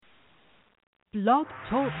Blog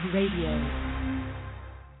Talk Radio.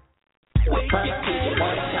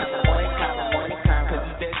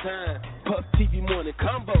 Puff TV morning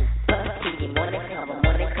combo.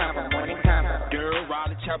 Girl,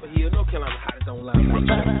 Raleigh Chopper Hill, North Carolina, hottest online.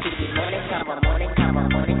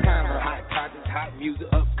 Hot topics, hot music,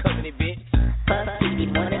 upcoming events. Now,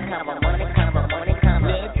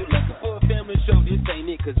 if you're looking for a family show, this ain't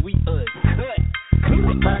it, cause we uncut.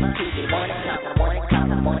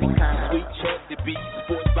 Sweet Chuck, the beat,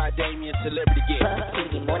 sports by Damien, celebrity guest.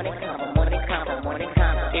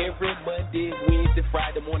 Every Monday, Wednesday,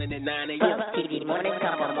 Friday morning at 9 a.m.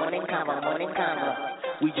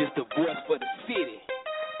 We just a voice for the city.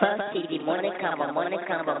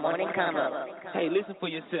 Hey, listen for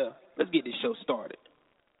yourself. Let's get this show started.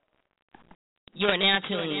 You are now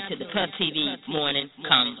tuning into the Puff TV Morning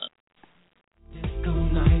Convo. Disco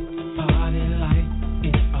night, party life,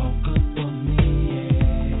 it's all good for me, yeah.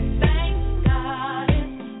 Thank God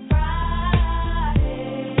it's Friday.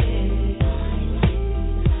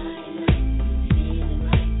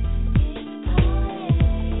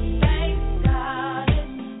 Thank God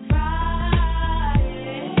it's Friday.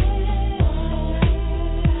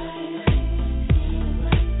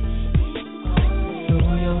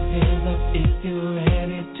 Throw your hands up if you're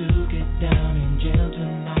ready to get down in jail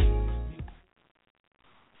tonight.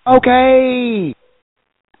 Okay.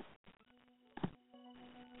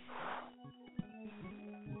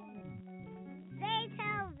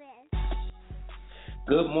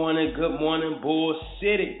 Good morning,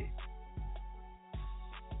 BullCity.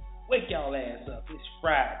 Wake y'all ass up. It's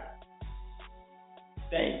Friday.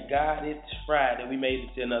 Thank God it's Friday. We made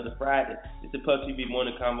it to another Friday. It's the Puff TV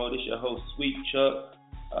Morning Convo. This your host, Sweet Chuck.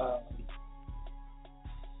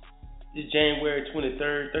 It's January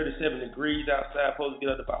 23rd, 37 degrees outside. Supposed to get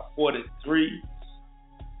up to about 43.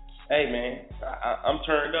 Hey, man, I'm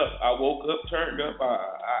turned up. I woke up turned up.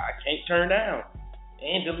 I can't turn down.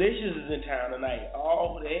 And Deelishis is in town tonight.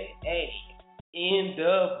 All that ass in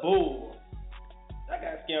the bull. I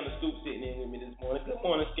got Scandal Scoop sitting in with me this morning. Good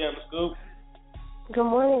morning, Scandal Scoop. Good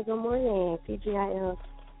morning, TGIF.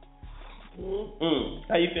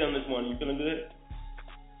 How you feeling this morning? You feeling good?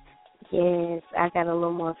 Yes, I got a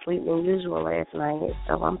little more sleep than usual last night,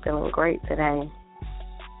 so I'm feeling great today.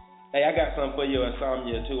 Hey, I got something for your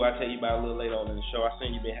insomnia, too. I'll tell you about it a little later on in the show. I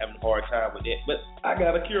seen you been having a hard time with that, but I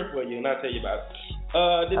got a cure for you, and I'll tell you about it.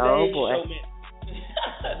 Today's show, man.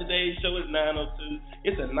 Today's show is 9:02.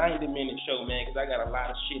 It's a 90-minute show, man, because I got a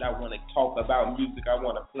lot of shit I want to talk about, music I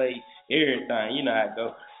want to play, everything. You know how it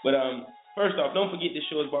go. But first off, don't forget this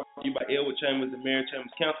show is brought to you by Elwood Chambers and Mary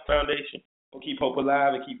Chambers Cancer Foundation. We'll keep hope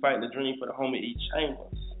alive and keep fighting the dream for the home of each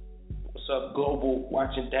Chambers. What's up, Global,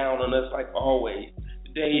 watching down on us like always.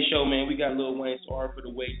 Today's show, man, we got Lil Wayne, Sorry for the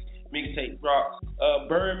Wait, mixtape drops.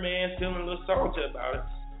 Birdman feeling a little salty about it.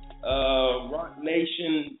 Rock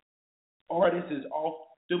Nation artist is off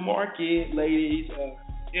the market, ladies.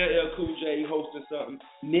 LL Cool J hosting something.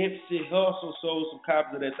 Nipsey Hussle sold some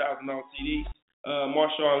copies of that $1,000 CD.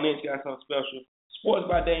 Marshawn Lynch got something special. Sports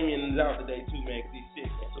by Damien is out today too, man, because he's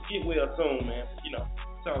sick, man. So get well soon, man. You know,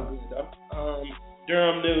 it's all good though.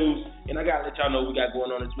 Durham news, and I gotta let y'all know what we got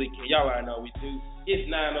going on this weekend. Y'all already know what we do. It's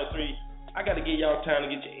 9:03. I gotta give y'all time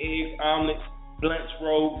to get your eggs, omelets, blanch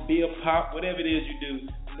roll, beer pop, whatever it is you do.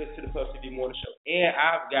 Listen to the Puff TV Morning Show. And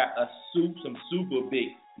I've got some super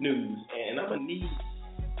big news, and I'm gonna need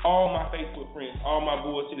all my Facebook friends, all my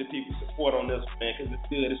BullCity people support on this, man, because it's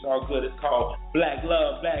good. It's all good. It's called Black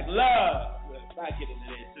Love, Black Love. Well, I get into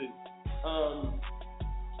that too.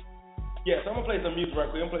 Yeah, so I'm gonna play some music right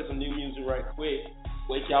quick. I'm gonna play some new music right quick.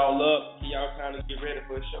 Wake y'all up. Give y'all time to get ready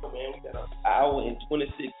for the show, man. We got an hour and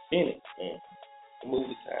 26 minutes, man. Move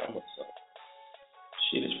the time up, so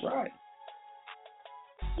shit is Friday.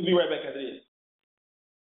 We'll be right back after this.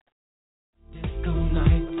 Disco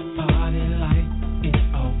night, party life,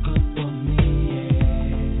 it's all good for me, yeah.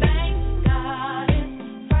 Thank God it's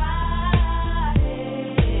Friday.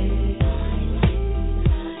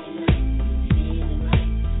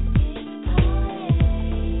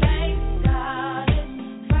 Thank God it's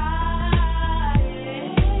Friday.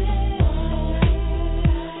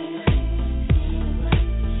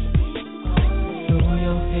 Throw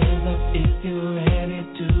your hands up if you're ready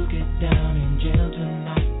to get down in jail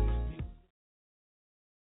tonight.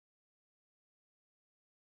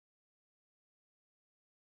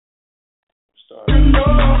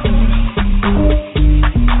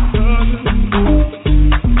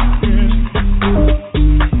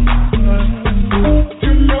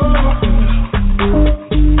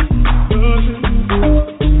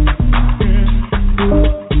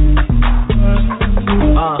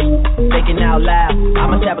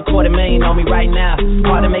 a $250,000 on me right now.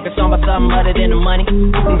 Hard to make a song about something other than the money.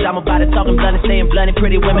 Things I'm about to talking blunt and staying blunt.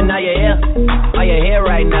 Pretty women, are you here? Are you here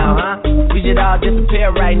right now, huh? We should all disappear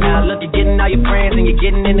right now. Look, you're getting all your friends and you're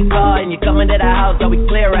getting in the car and you're coming to the house. Are we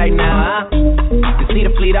clear right now, huh? You see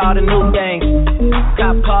the fleet, all the new things.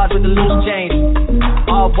 Cop cars with the loose change.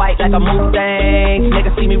 All white like a Mustang.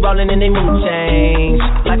 Niggas see me rolling and they mood change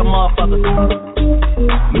like a motherfucker.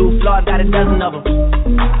 New floor, got a dozen of them.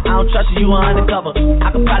 I don't trust you, you are undercover.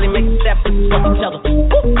 I could probably make a step to fuck each other.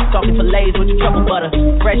 Talking fillets with your trouble butter.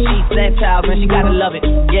 Fresh sheets and towels, man, she gotta love it.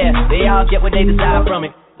 Yeah, they all get what they desire from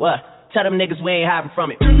it. What? Tell them niggas we ain't hiding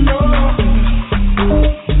from it.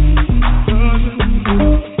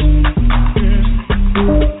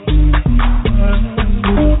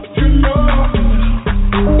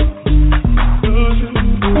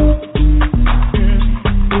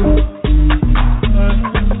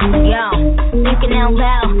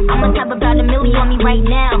 Right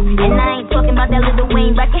now, and I ain't talking about that Lil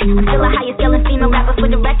Wayne record. I'm still the highest selling female rapper for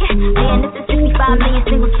the record. Man, this is 65 million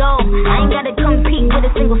single soul. I ain't gotta compete with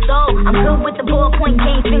a single soul. I'm good with the ballpoint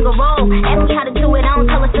game, finger roll. Ask me how to do it, I don't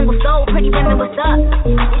tell a single soul. Pretty women, what's up?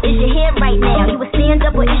 Is your hair right now? You a stand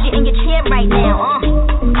up or is you in your chair right now?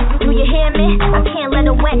 Do you hear me? I can't let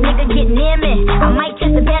a wet nigga get near me. I might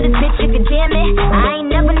kiss the baddest bitch if you dare me. I ain't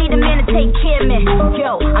never need a man to take care of me.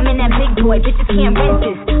 Yo, I'm in that big boy, bitches can't rent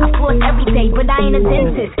this. I floss every day, but I ain't a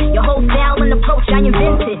dentist. Your whole style and approach I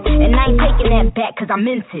invented, and I ain't taking that back cause I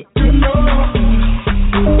meant it.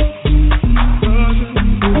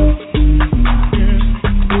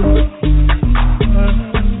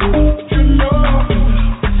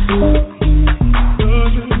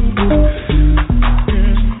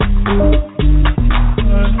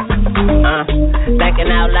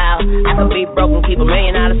 Thinking out loud, I could be broken, keep $1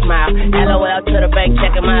 million smile. LOL to the bank,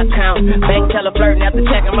 checking my account. Bank teller flirting after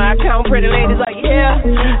checking my account. Pretty ladies like, yeah,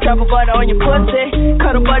 drop a butter on your pussy.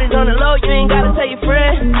 Cuddle buddies on the low, you ain't gotta tell your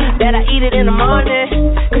friend that I eat it in the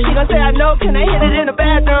morning. Cause she gon' say I know, can I hit it in the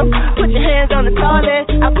bathroom? Put your hands on the toilet.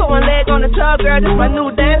 I put one leg on the tub, girl, this my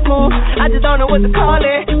new dance move. I just don't know what to call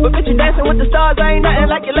it, but bitch, you dancing with the stars, I ain't nothing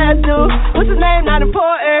like your last dude. What's his name? Not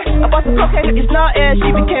important. I bought some cocaine with you snorting. She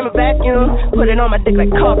became a vacuum. Put it on my dick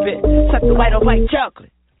like carpet. Suck the white on white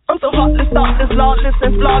chocolate. I'm so heartless, thoughtless, lawless,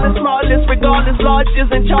 and flawless, smallest, regardless,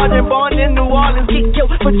 largest, and charging, born in New Orleans, get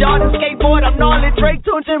killed for Jordan, skateboard, I'm gnarly, Drake,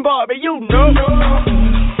 Tunch, and Barbie, you know.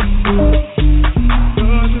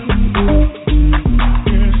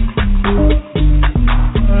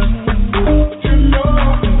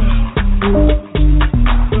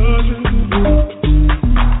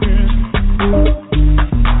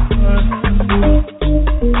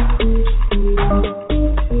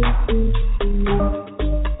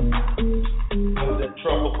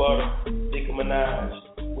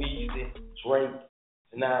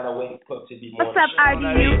 What's up,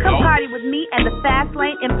 RDU? Come party with me and the Fast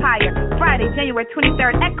Lane Empire. Friday, January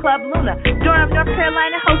 23rd at Club Luna, Durham, North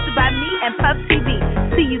Carolina, hosted by me and Puff TV.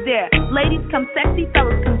 See you there. Ladies come sexy,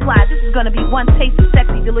 fellas come fly. This is going to be one tasty,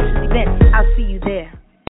 sexy, delicious event. I'll see you there.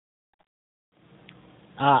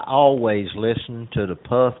 I always listen to the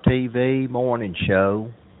Puff TV morning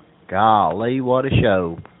show. Golly, what a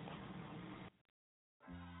show.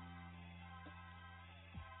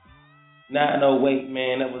 Wait,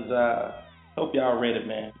 man, that was, hope y'all read it,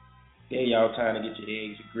 man. Yeah, y'all time to get your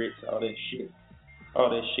eggs, your grits, all that shit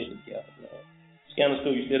together, man. Scandal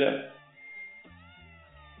School, you still there?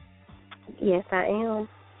 Yes, I am.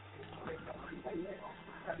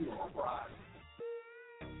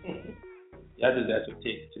 Yeah, I just got your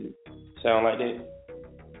text, too. Sound like that?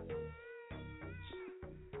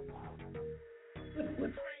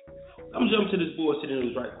 I'm jumping to this BullCity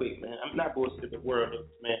news right quick, man. I'm not BullCity, but world news,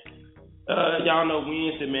 man. Y'all know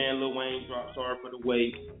Wednesday, man, Lil Wayne dropped Sorry for the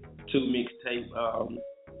Wait 2 mixtape.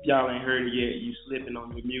 Y'all ain't heard it yet. You slipping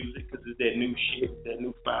on your music because it's that new shit, that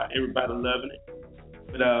new fire. Everybody loving it.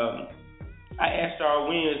 But I asked y'all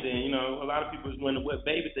Wednesday, and, a lot of people was wondering what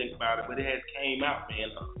Baby think about it, but it has came out, man.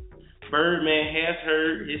 Birdman has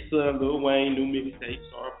heard his son Lil Wayne new mixtape,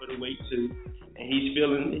 Sorry for the Wait 2, and he's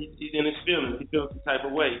in his feelings. He feels some type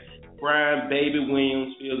of way. Brian Baby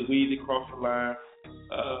Williams feels Weezy crossed the line.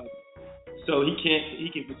 So he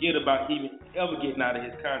can forget about even ever getting out of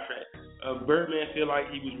his contract. Birdman feel like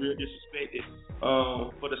he was real disrespected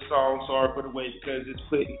for the song Sorry for the Wait because it's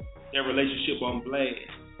putting their relationship on blast.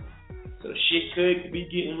 So shit could be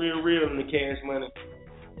getting real in the Cash Money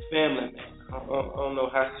family, man. I don't know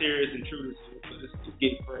how serious and true this is, but it's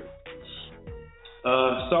getting crazy.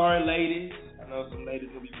 Sorry, ladies. I know some ladies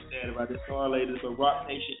will be sad about this. Sorry, ladies, but Rock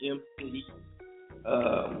Nation MC,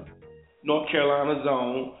 North Carolina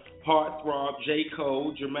Zone, heartthrob J.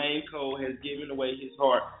 Cole, Jermaine Cole, has given away his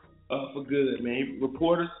heart for good, man.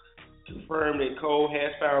 Reporters confirmed that Cole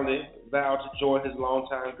has finally vowed to join his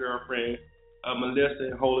longtime girlfriend, Melissa,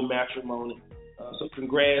 in holy matrimony. So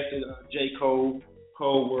congrats to J. Cole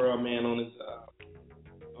World, man, on his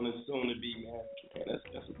soon-to-be marriage, man.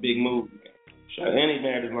 That's a big move, man. And he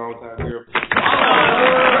married his longtime girlfriend.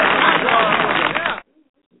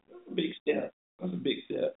 That's a big step. That's a big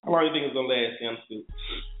step. How long do you think it's gonna last, Sam Scoop?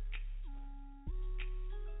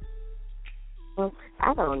 Well,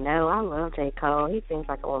 I don't know. I love J. Cole. He seems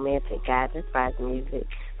like a romantic guy just by his music.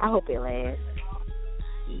 I hope it lasts.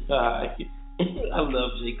 I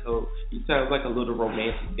love J. Cole. He sounds like a little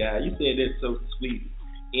romantic guy. You said that's so sweet,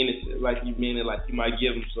 innocent, like you mean it, like you might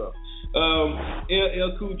give him some.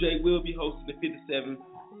 LL Cool J will be hosting the 57th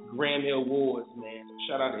Grammy Awards, man.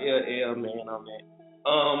 Shout out to LL, man, on that.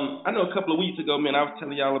 I know a couple of weeks ago, man, I was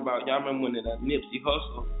telling y'all remember when that Nipsey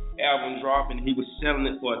Hussle album dropped and he was selling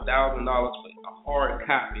it for $1,000 for a hard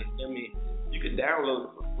copy. I mean, you could download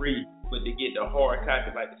it for free, but to get the hard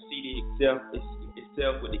copy, like the CD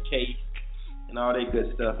itself with the case and all that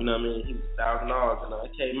good stuff, you know what I mean? He was $1,000, and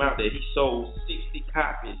it came out that he sold 60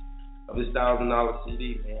 copies of his $1,000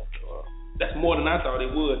 CD, man. So that's more than I thought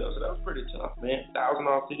it would, though. So that was pretty tough, man.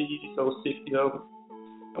 $1,000 CD, he sold 60 of them.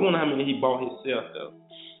 I wonder how many he bought himself, though.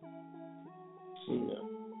 Yeah.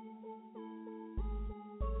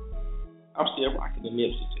 I'm still rocking the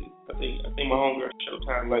Nipsey, too. I think my homegirl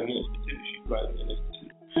Showtime like Nipsey, too. She's like Nipsey,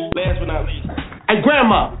 too. Last but not least. Hey,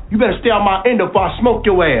 Grandma, you better stay on my end before I smoke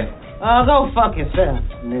your ass. Go fuck yourself,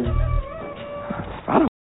 nigga.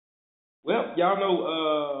 Well, y'all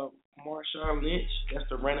know Marshawn Lynch. That's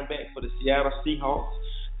the running back for the Seattle Seahawks.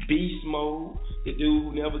 Beast mode. The dude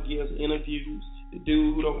who never gives interviews. The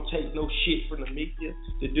dude who don't take no shit from the media.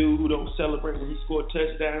 The dude who don't celebrate when he scored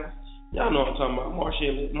touchdowns. Y'all know what I'm talking about.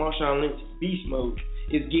 Marshawn Lynch, beast mode,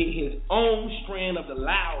 is getting his own strand of the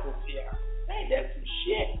loud in Seattle. Ain't that some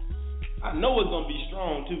shit? I know it's going to be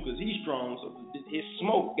strong, too, because he's strong. So his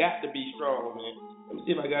smoke got to be strong, man. Let me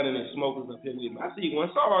see if I got any smokers up here with me. I see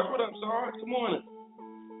one. Sarge, what up, Sarge? Good morning.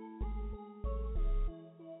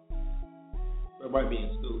 It might be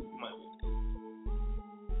in school. It might be in school.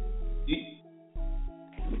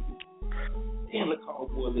 Damn, the call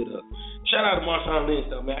boy lit up. Shout out to Marshawn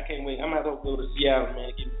Lynch, though, man. I can't wait. I'm going to have to go to Seattle, man,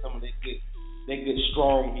 to give me some of that good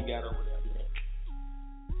strong he got over there, man.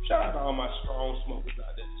 Shout out to all my strong smokers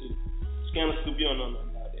out there, too. Scanner Scoop, you don't know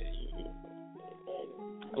nothing about that.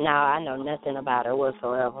 No, I know nothing about it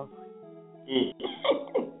whatsoever. Yeah,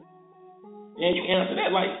 you answer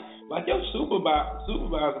that like your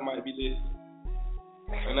supervisor might be listening.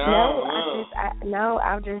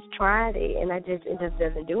 I've just tried it, and it just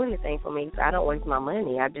doesn't do anything for me. So I don't waste my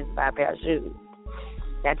money. I just buy a pair of shoes.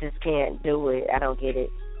 I just can't do it. I don't get it.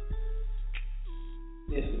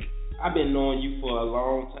 Listen, I've been knowing you for a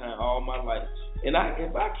long time, all my life, and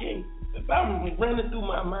if I'm running through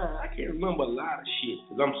my mind, I can't remember a lot of shit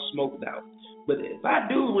because I'm smoked out. But if I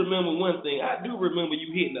do remember one thing, I do remember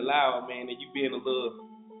you hitting the loud, man, and you being a little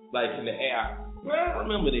like in the air. I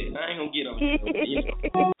remember that. I ain't gonna get on you.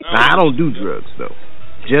 I don't do drugs though.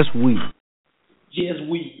 Just weed. Just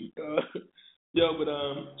weed. Yo, but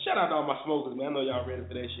shout out to all my smokers, man. I know y'all ready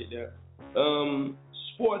for that shit there.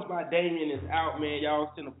 Sports by Damien is out, man.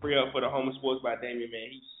 Y'all send a prayer for the home of Sports by Damien, man.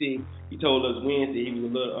 He's sick. He told us Wednesday he was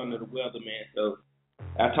a little under the weather, man. So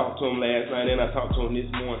I talked to him last night and I talked to him this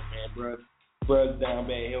morning, man, bro. Brother's down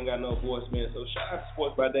bad. He don't got no voice, man. So shout out to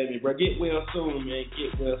Sports by Damien, bro. Get well soon, man.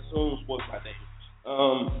 Get well soon, Sports by Damien.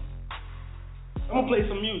 I'm gonna play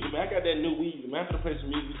some music, man. I got that new weed, man. After I play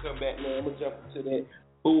some music, come back, man. I'm gonna jump into that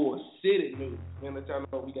BullCity news, man. Let y'all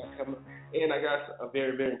know what we got coming up. And I got a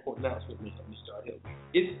very, very important announcement, man. Let me start here.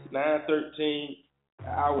 It's 9:13,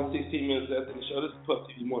 an hour and 16 minutes left in the show. This is Puff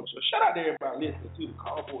TV Morning Show. Shout out to everybody listening to the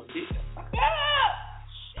Convo.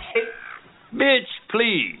 Bitch,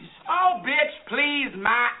 please. Oh, bitch, please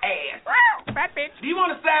my ass. Fat bitch. Do you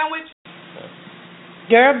want a sandwich?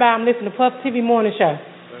 Girl, bye. I'm listening to Puff TV Morning Show.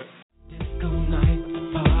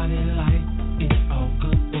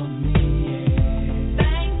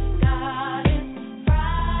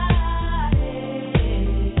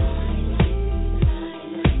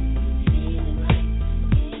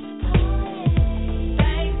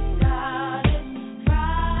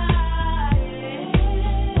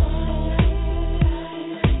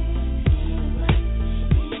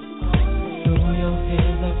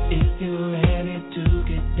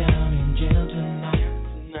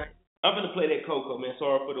 I'm gonna play that Coco, man.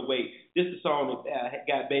 Sorry for the wait. This is a song that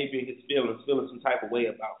got Baby in his feeling some type of way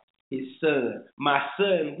about his son. My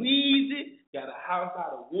son Weezy got a house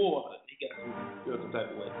out of water. He got to feel some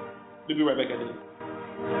type of way. We'll be right back after this.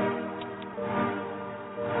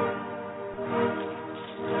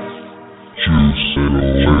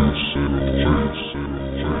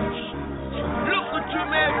 Look what you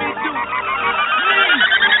made me do.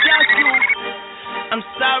 That's you. I'm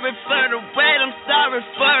sorry for the wait. I'm sorry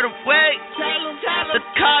for the wait. The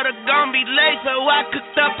Carter gon' be late, so I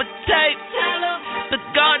cooked up a tape. The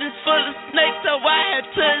garden's full of snakes, so I had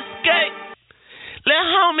to escape. Lil'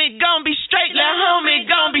 homie gon' be straight. Lil' homie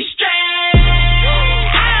gon' be straight.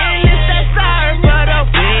 And it's that sorry for the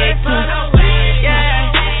wait.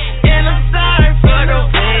 Yeah. And I'm sorry for the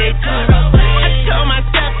wait. I told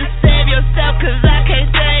myself to save yourself, cause I can't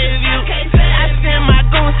save you. I send my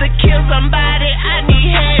goons to kill somebody. I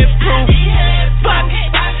need head proof. Fuck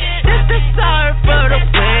it. This the sorry for the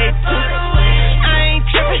wait. I ain't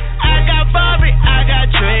trippin'. I got Bobby. I got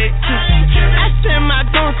Drake too. I send my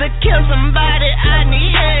goons to kill somebody. I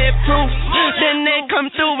need head proof. Then they come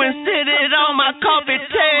through and sit it on my coffee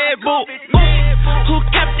table. Who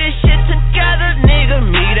kept this shit together? Nigga,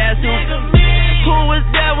 me, that's who. Who was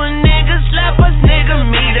there when niggas left us? Nigga,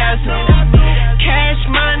 me, that's who. Cash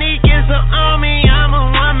money gets an army. I'm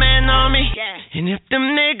a one-man army. And if them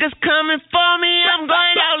niggas coming for me, I'm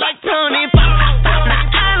going out like Tony.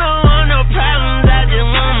 I don't want no problems. I just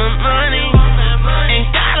want my money. Ain't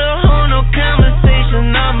gotta hold no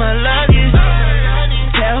conversation on my luggage.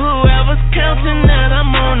 Tell whoever's counting that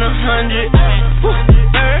I'm on 100.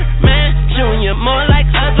 Birdman Jr., more like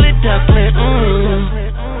ugly duckling.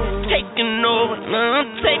 Taking over, now I'm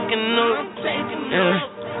taking over.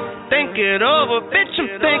 Think it over, bitch, I'm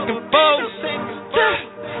thinking bold.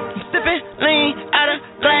 I'm sipping lean out of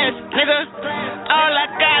glass, nigga. All I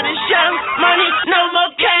got is young money, no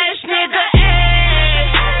more cash, nigga.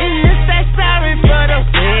 And it's that sorry for the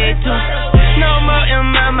wait. No more in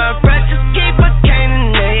my breath, just keep a cane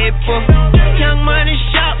and label. Young money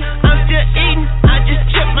shop, I'm still eating, I just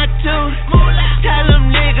chipped my tooth. Tell them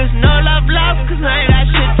niggas no love, cause I ain't got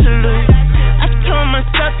shit to lose. I told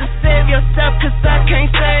myself to save yourself, cause I can't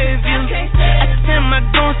save you. I send my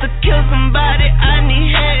goons to kill somebody, I need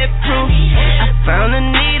head proof. I found a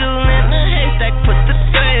needle in the haystack, put the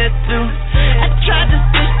thread through. I tried to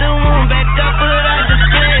stitch the wound back up, but I just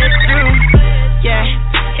bled through.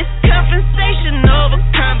 Yeah, it's compensation over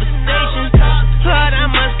conversation. Lord, I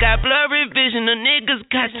must got blurry vision, the niggas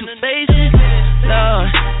got two faces. Lord,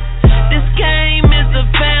 this game is a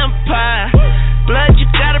vampire. Blood, you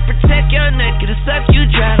gotta protect your neck, it'll suck you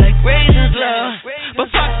dry like raisins, love. But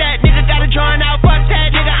fuck that nigga, got it drawn out. Fuck that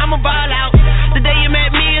nigga, I'ma ball out. The day you met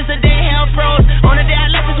me is the day hell froze. On the day I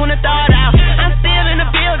left is when it thawed out. I'm still in the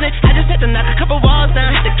building, I just had to knock a couple walls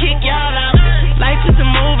down, had to kick y'all out. Life is a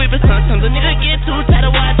movie, but sometimes a nigga get too tired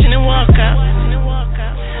of watching and walk out.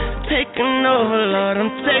 Taking over, Lord,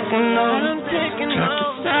 I'm taking over. Drop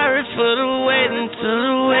the sorry for the wait until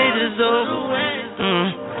the wait is over.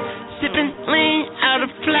 Sipping lean out of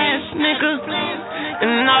flash, nigga.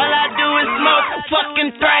 And all I do is smoke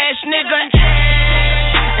fucking thrash, nigga.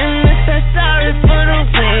 And it's that sorry for the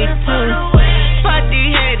wait too. Fuck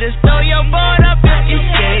these haters, throw your board up if you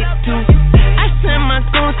skate too. I send my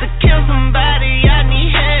goons to kill somebody, I need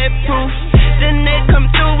head proof. Then they come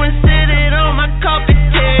through and sit it on my coffee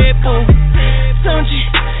table. Don't you,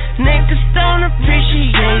 niggas don't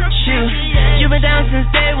appreciate you. You been down since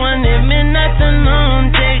day one, it meant nothing on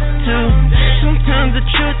day two. Sometimes the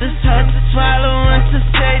truth is hard to swallow and to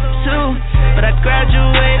say too. But I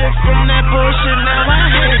graduated from that bullshit, now I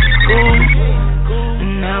hate school.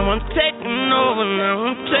 And now I'm taking over,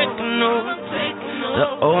 The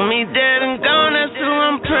old me dead and gone, that's who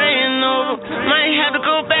I'm praying over. Might have to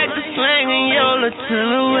go back to slanging Yola till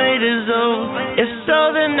the wait is over. If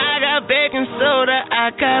so, then I got baking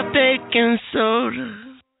soda.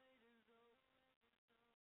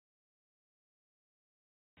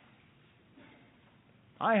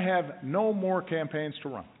 I have no more campaigns to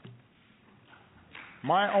run.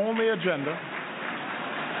 My only agenda,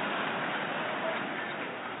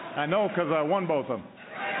 I know because I won both of them.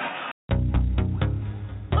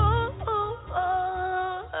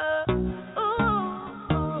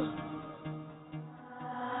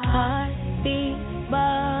 Heartbeat,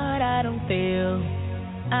 but I don't feel.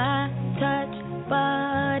 I touch,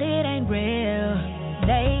 but it ain't real.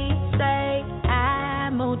 They say I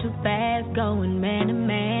move too fast, going man to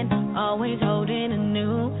man, always holding a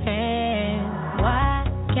new hand. Why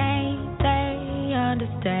can't they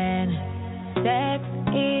understand? Sex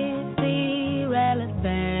is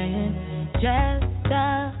irrelevant, just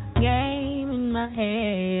a game in my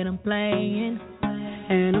head I'm playing,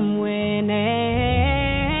 and I'm winning.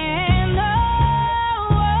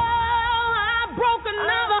 Oh, I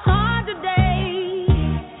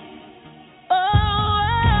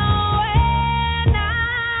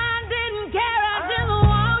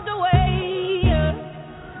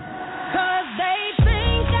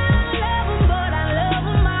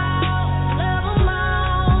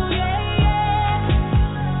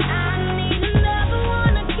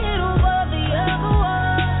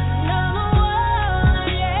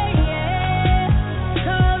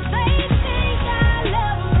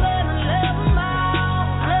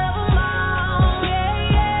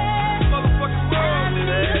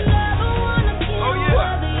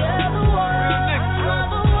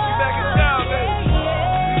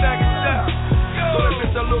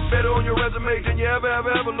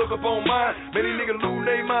Many niggas lose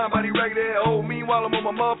their mind by these ragged ass hoes. Meanwhile, I'm on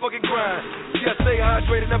my motherfucking grind. See, I stay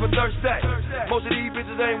hydrated, never thirst that. Most of these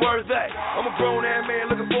bitches ain't worth that. I'm a grown ass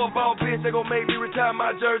man looking for a ball pinch. They gon' make me retire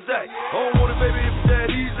my jersey. I don't want it, baby, if it's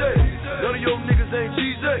that easy. None of your niggas ain't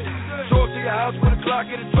cheesy. Show up to your house with a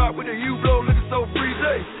clock and a drop with a hue blow looking so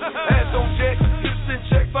freezy. Ass on check,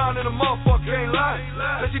 50% check, found in a motherfucker, can't lie.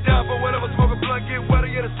 Let you down for whatever, smoke a blunt, get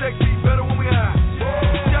wetter, yeah, the sex be better when we high.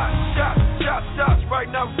 Shots, right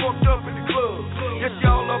now we fucked up in the club. Yes,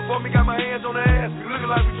 y'all up for me, got my hands on the ass. We looking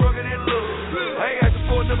like we drunker than love. I ain't asking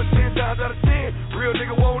for a number 10 times out of 10. Real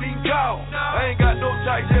nigga won't even call. I ain't got no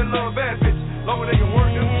type, just love bad bitch. Long as they can work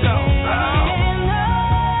them jobs.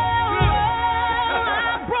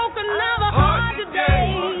 I broke another heart today.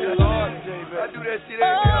 I do that shit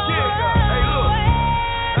every day. Hey, look.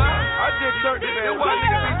 I just turned it, man. Why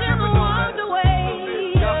niggas be tripping on that?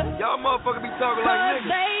 Y'all motherfuckers be talking like niggas.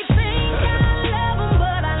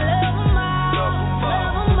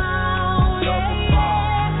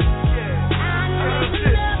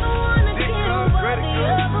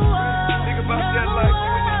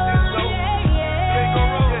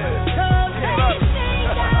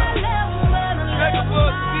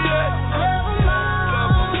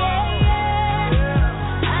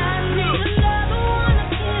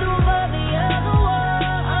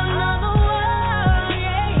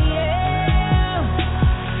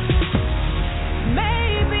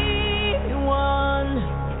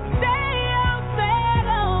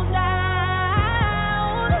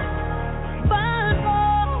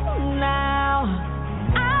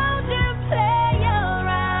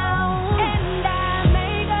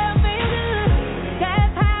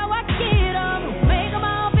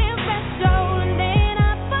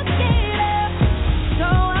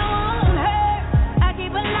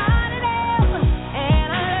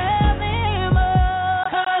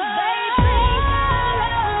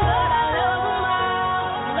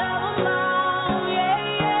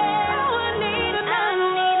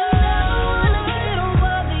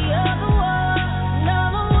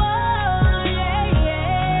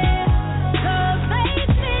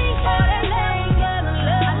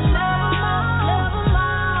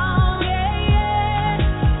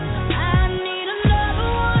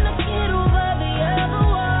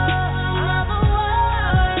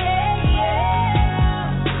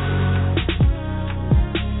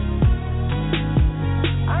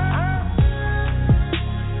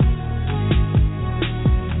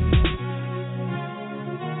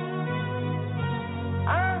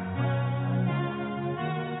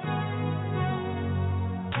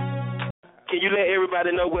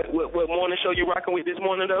 Know what morning show you rocking with this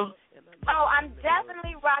morning, though? Oh, I'm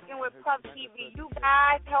definitely rocking with Puff TV. You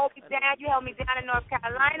guys held me down. You held me down in North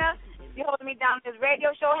Carolina. You holding me down in this radio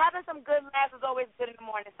show. Having some good laughs is always good in the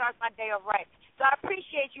morning. It starts my day off right. So I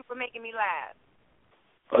appreciate you for making me laugh.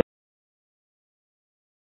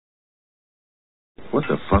 What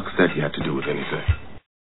the fuck's that you have to do with anything?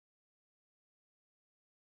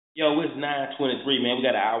 Yo, it's 9:23, man. We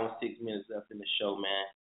got an hour and 6 minutes left in the show, man.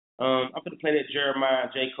 I'm going to play that Jeremiah.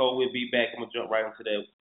 J. Cole will be back. I'm going to jump right into that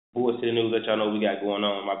BullCity news that y'all know we got going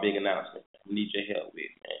on. My big announcement. I need your help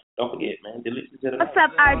with, man. Don't forget, man. Deelishis to the What's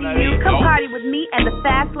up, RDU? Come party with me and the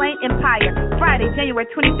Fast Lane Empire. Friday, January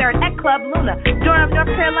 23rd at Club Luna, Durham,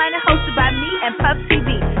 North Carolina, hosted by me and Puff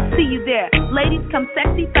TV. See you there. Ladies come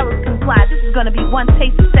sexy, fellas come fly. This is going to be one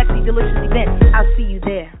taste of sexy, delicious event. I'll see you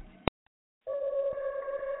there.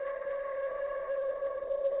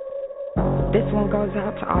 This one goes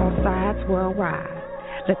out to all sides worldwide.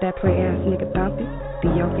 Let that play ass nigga Thumpy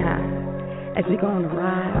be your guide. As we go on the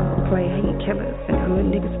ride, we play hate killers and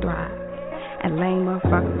hood niggas thrive. And lame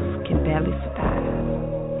motherfuckers can barely survive.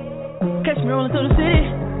 Catch me rolling through the city,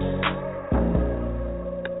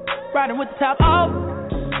 riding with the top off.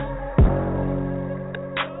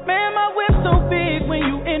 Man, my whip's so big when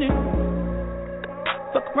you in it.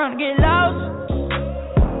 Fuck around and get lost.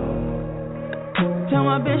 Tell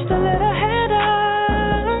my bitch to let her head up.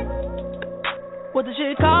 What the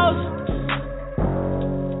shit cost?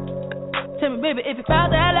 Tell me, baby, if you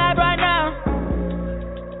found that life right now.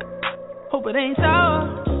 Hope it ain't so.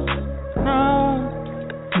 No,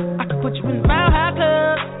 I can put you in the Mile High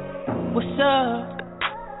Club. What's up?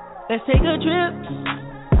 Let's take a trip.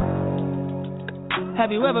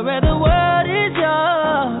 Have you ever read The World Is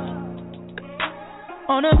Yours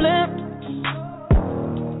on a blimp?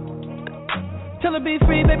 Tell her be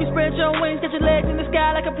free, baby, spread your wings. Get your legs in the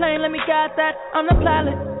sky like a plane. Let me guide that, I'm the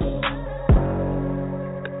pilot.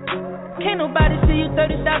 Can't nobody see you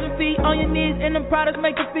 30,000 feet on your knees. And them products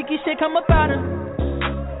make the freaky shit come up out her.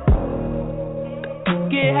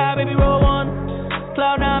 Get high, baby, roll on.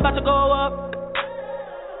 Cloud 9 about to go up.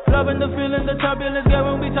 Loving the feeling, the turbulence, get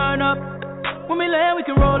when we turn up. When we land, we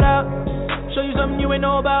can roll out. Show you something you ain't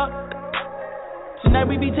know about. Tonight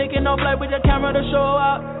we be taking off like with the camera to show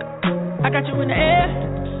out. I got you in the air,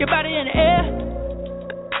 your body in the air.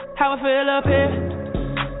 How I feel up here.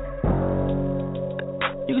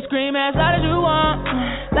 You can scream as loud as you want,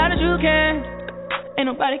 loud as you can. Ain't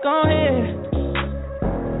nobody gon' hear.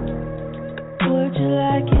 Would you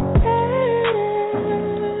like it better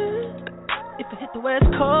if I hit the West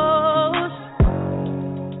Coast?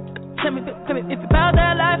 Tell me if you about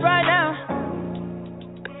that life right now.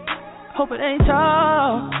 Hope it ain't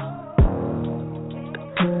tall.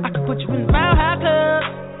 I can put you in the Mile High Club.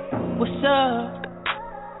 What's up?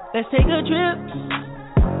 Let's take a trip.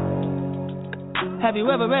 Have you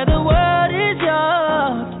ever read the world is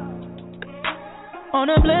yours on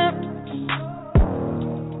a blimp?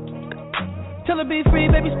 Tell her be free,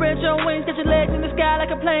 baby, spread your wings, get your legs in the sky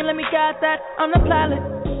like a plane. Let me guide that, I'm the pilot.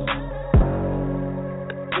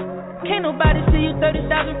 Can't nobody see you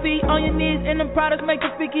 30,000 feet on your knees in them products, make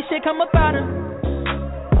the freaky shit come up out her.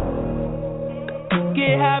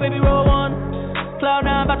 Get high, baby, roll one. Cloud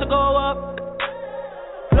 9 about to go up.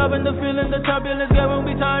 Loving the feeling, the turbulence, get when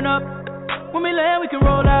we turn up. When we land, we can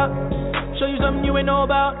roll out. Show you something you ain't know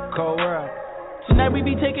about. Cold world. Tonight we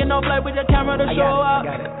be taking off like with the camera to show out.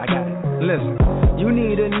 I got it. Listen, you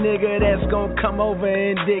need a nigga that's gonna come over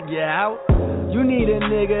and dig you out. You need a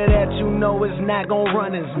nigga that you know is not gonna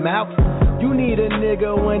run his mouth. You need a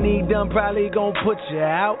nigga when he done probably gonna put you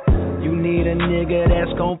out. You need a nigga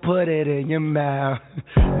that's gonna put it in your mouth.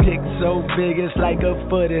 Dick so big it's like a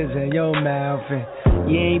foot is in your mouth. And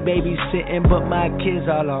you ain't babysitting but my kids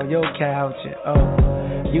all on your couch. And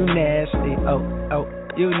oh, you nasty. Oh,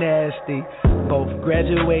 you nasty. Both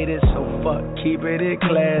graduated, so fuck, keep it in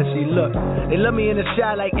classy. Look, they love me in the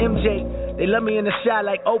shot like MJ. They love me in the shot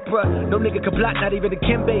like Oprah. No nigga can block, not even the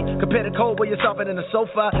Kimbe. Compare the cold where you're softer than the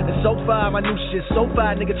sofa. And so far, my new shit so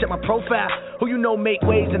far. Nigga, check my profile. Who you know make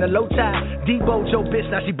waves in a low tide? Debo, Joe, bitch,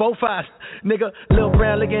 now she both eyes. Nigga, Lil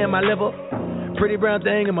Brown looking in my liver. Pretty brown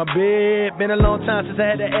thing in my bed. Been a long time since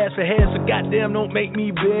I had to ask for head, so goddamn don't make me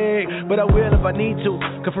beg. But I will if I need to,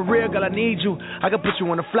 cause for real, girl, I need you. I can put you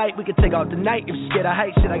on a flight, we can take out the night. If you're scared of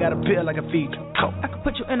height, shit, I got a pill I can feed you. Go. I can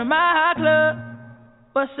put you in a Mile High Club.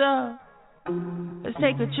 What's up? Let's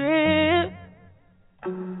take a trip.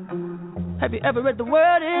 Have you ever read The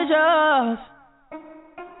World Is Yours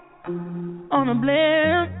on a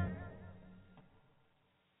blimp?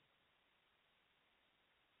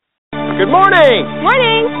 Good morning.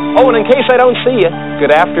 Morning. Oh, and in case I don't see you,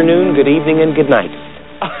 good afternoon, good evening, and good night.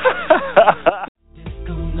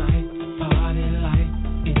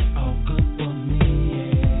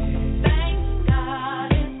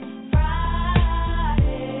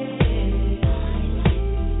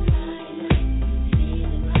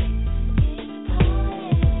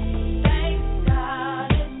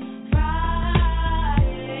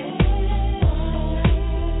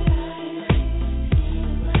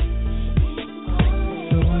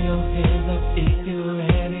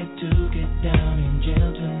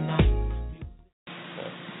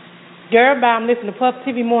 Girl, bye. I'm listening to Puff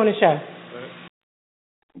TV Morning Show.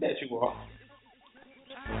 Bet you are.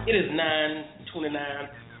 It is 9:29,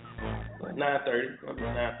 9:30.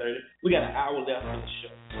 9:30. We got an hour left in the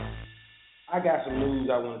show. I got some news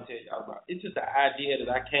I want to tell y'all about. It's just the idea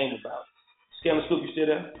that I came about. Scanner Scoop, you still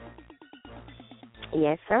there?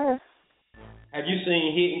 Yes, sir. Have you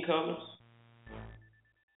seen Hidden Colors?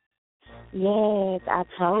 Yes, I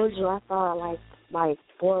told you. I saw it like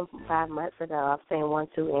 4 or 5 months ago. I've seen 1,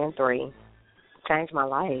 2, and 3. Changed my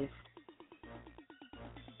life.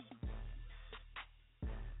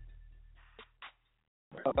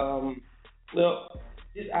 Well,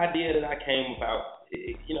 this idea that I came about,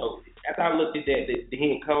 after I looked at the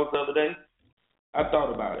Hidden Colors the other day, I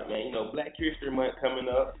thought about it, man. Black History Month coming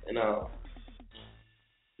up, and that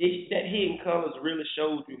Hidden Colors really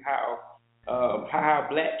shows you how our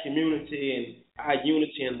black community and our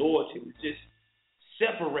unity and loyalty was just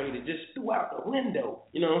separated, just threw out the window.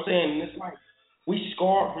 You know what I'm saying? And it's like we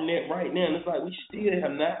scarred from that right now, and it's like we still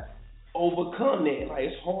have not overcome that. Like,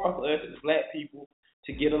 it's hard for us as black people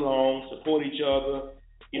to get along, support each other.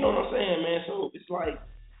 You know what I'm saying, man? So it's like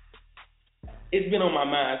it's been on my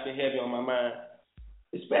mind. It's been heavy on my mind,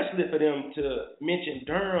 especially for them to mention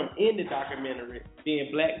Durham in the documentary, being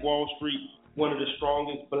Black Wall Street, one of the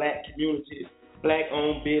strongest black communities,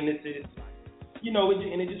 black-owned businesses.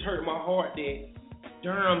 And it just hurt my heart that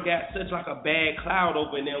Durham got such like a bad cloud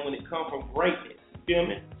over there when it comes from greatness. You feel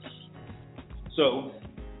me? So,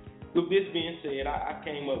 with this being said, I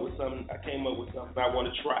came up with something. I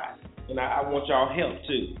want to try, and I want y'all help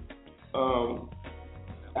too.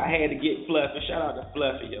 I had to get Fluffy. Shout out to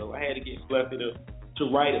Fluffy, yo. I had to get Fluffy to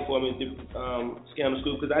write it for me to Scandal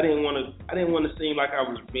Scoop because I didn't want to seem like I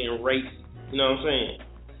was being racist. You know what I'm saying?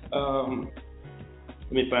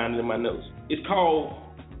 Let me find it in my notes. It's called.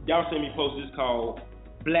 Y'all seen me post. It's called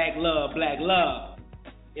Black Love, Black Love.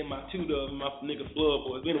 In my tutor, my nigga Flood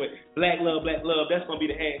Boys. But anyway, Black Love, that's gonna be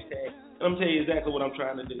the hashtag. And I'm gonna tell you exactly what I'm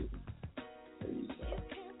trying to do.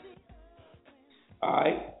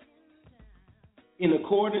 Alright. In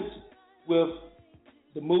accordance with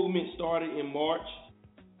the movement started in March,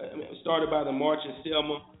 started by the March in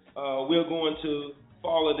Selma, we're going to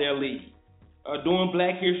follow their lead. During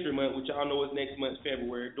Black History Month, which y'all know is next month,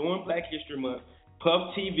 February, during Black History Month,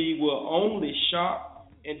 Puff TV will only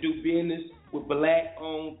shop and do business with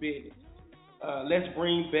Black-owned business. Let's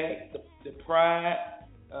bring back the pride,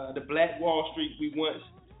 the Black Wall Street we once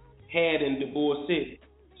had in BullCity.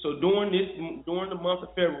 So during the month of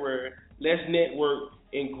February, let's network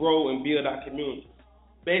and grow and build our community.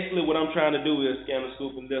 Basically, what I'm trying to do is Scandal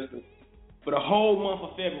Scoop and Listeners. For the whole month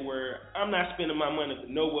of February, I'm not spending my money for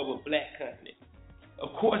nowhere but Black company.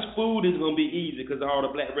 Of course, food is going to be easy because of all the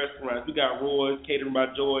Black restaurants. We got Roy's, Catering by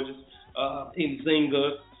George's,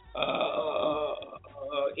 Nzinga.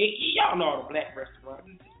 Y'all know all the Black restaurants.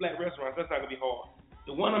 Black restaurants, that's not going to be hard.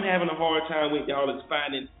 The one I'm having a hard time with, y'all, is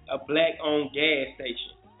finding a Black-owned gas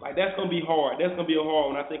station. Like, that's going to be hard. That's going to be a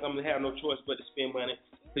hard one. I think I'm going to have no choice but to spend money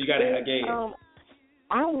because you got to have gas.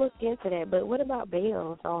 I'll look into that, but what about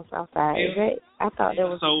Bell's on Southside? I thought that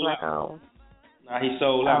was Black-owned. Nah, he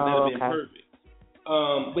sold out. That would have been perfect.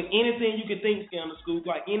 But anything you can think, Scandal Scoop,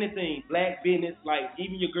 like anything, Black business, like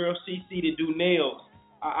even your girl CC to do nails.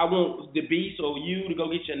 I want the Beast or you to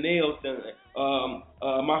go get your nails done.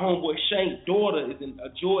 My homeboy Shank's daughter is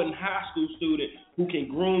a Jordan High School student who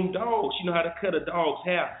can groom dogs. She know how to cut a dog's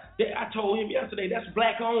hair. I told him yesterday, that's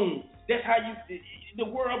Black owned. That's how the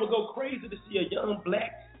world would go crazy to see a young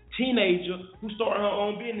Black teenager who started her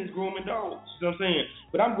own business grooming dogs. You know what I'm saying?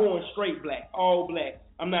 But I'm going straight Black, all Black.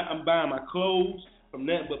 I'm buying my clothes from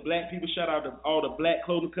nothing but Black people. Shout out to all the Black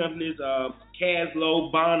clothing companies,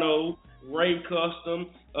 Caslow, Bono, Ray Custom,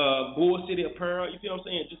 BullCity Apparel. You feel what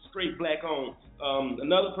I'm saying? Just straight Black owned.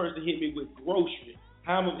 Another person hit me with grocery.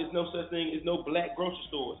 How much there's no such thing as no Black grocery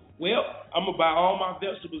stores? Well, I'm gonna buy all my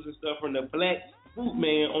vegetables and stuff from the Black fruit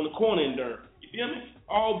man on the corner in Durham. You feel me?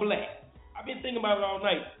 All Black. I've been thinking about it all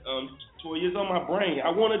night. 12 years on my brain. I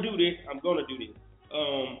want to do this. I'm gonna do this.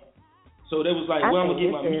 So they was like, well, I'm gonna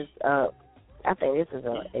get my meat. I think this is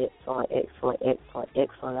an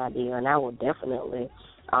excellent idea, and I will definitely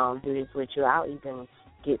do this with you. I'll even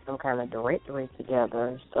get some kind of directory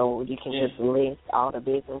together so you can just list all the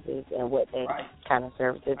businesses and what they kind of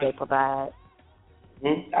services they provide.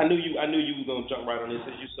 Mm-hmm. I knew you were gonna jump right on this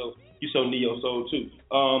because you so neo soul too.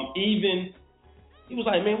 Even he was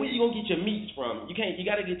like, man, where you gonna get your meats from? You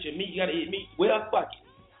gotta get your meat. You gotta eat meat. Well, fuck it.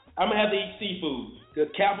 I'm gonna have to eat seafood. The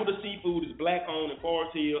capital seafood is Black owned in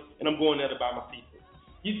Forest Hill, and I'm going there to buy my seafood.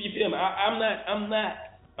 You feel me? I'm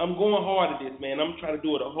going hard at this, man. I'm trying to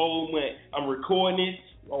do it a whole month. I'm recording it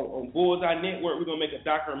on Bullseye Network. We're gonna make a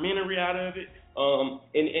documentary out of it.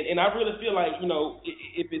 And I really feel like, you know,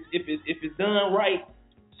 if it's done right,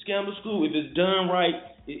 Scandal School, if it's done right,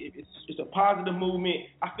 it's a positive movement.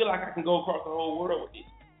 I feel like I can go across the whole world with this.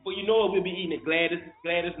 But you know what? We'll be eating at Gladys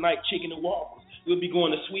Knight chicken and waffles. We'll be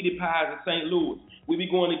going to Sweetie Pies in St. Louis. We'll be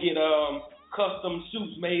going to get custom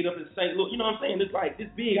suits made up in St. Louis. You know what I'm saying? It's like this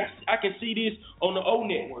big. I can see this on the O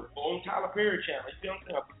Network or on Tyler Perry channel. You feel what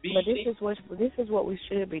I'm saying? But this is what we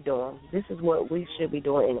should be doing. This is what we should be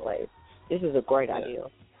doing anyway. This is a great idea.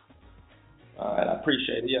 All right, I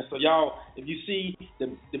appreciate it. Yeah, so y'all, if you see the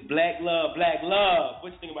Black Love,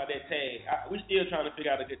 what you think about that tag? We're still trying to figure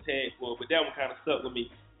out a good tag for it, but that one kind of stuck with me.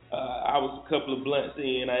 I was a couple of blunts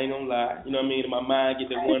in, I ain't gonna lie. You know what I mean? And my mind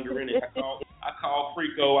get to wondering. And I called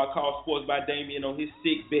Frico, I called Sports by Damien on his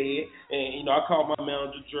sick bed, and you know I called my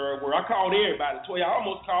manager Gerald. I called everybody. I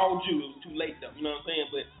almost called you. It was too late though. You know what I'm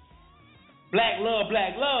saying? But Black Love.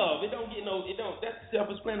 That's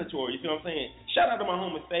self-explanatory. You feel what I'm saying? Shout out to my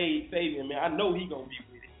homie Fabian, man. I know he gonna be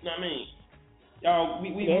with it. You know what I mean? Y'all,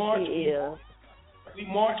 we march. We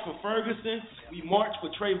march for Ferguson. We march for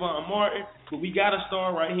Trayvon Martin. But we got to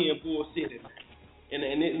start right here in BullCity. And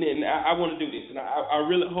I want to do this. And I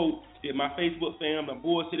really hope that my Facebook fam, my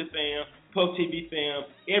BullCity fam, Puff TV fam,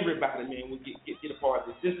 everybody, man, will get a part of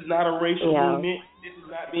this. This is not a racial movement. This is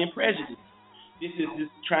not being prejudiced. This is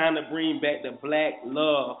just trying to bring back the Black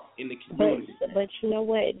love in the community. But you know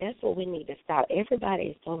what? That's what we need to stop. Everybody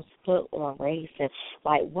is so stuck on race, and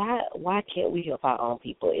like, why can't we help our own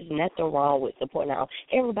people? There's nothing wrong with supporting our own.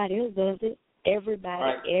 Everybody else does it.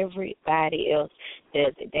 Everybody else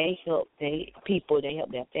does it. They help people, they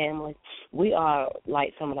help their families. We are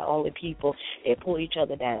like some of the only people that pull each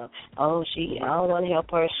other down. I don't want to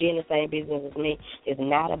help her. She in the same business as me. It's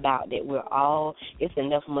not about that. It's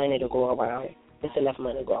enough money to go around.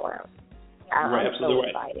 I'm so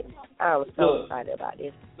excited. I'm so excited about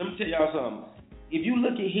this. Let me tell y'all something. If you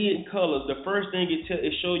look at Hidden Colors, the first thing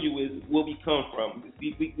it show you is where we come from.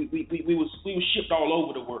 We was shipped all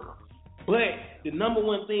over the world. But the number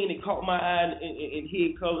one thing that caught my eye in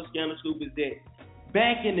Hidden Colors Scandal Scoop is that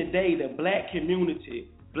back in the day, the black community,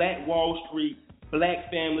 Black Wall Street,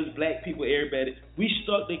 black families, black people, everybody, we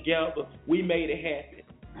stuck together. We made it happen.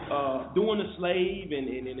 During the slave and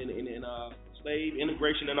slave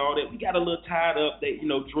integration and all that, we got a little tied up that,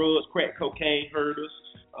 drugs, crack cocaine hurt us,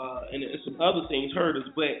 and some other things hurt us.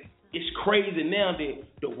 But it's crazy now that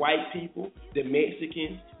the white people, the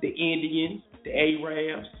Mexicans, the Indians, the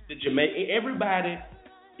Arabs, the Jamaicans, everybody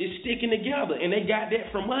is sticking together, and they got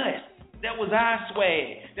that from us. That was our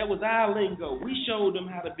swag. That was our lingo. We showed them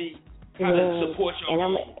how to support your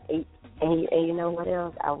home. And you know what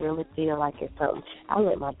else? I really feel like it's something. I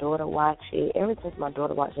let my daughter watch it. Ever since my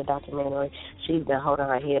daughter watched the documentary, she's been holding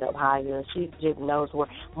her head up higher. She just knows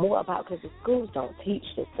more about, because the schools don't teach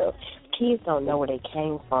this stuff. Kids don't know where they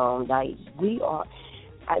came from. Like,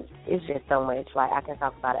 it's just so much. Like, I can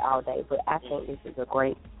talk about it all day, but I think this is a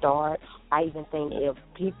great start. I even think if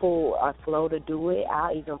people are slow to do it,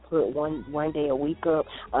 I'll even put one day a week up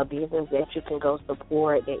a business that you can go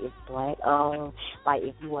support that is black owned. Like,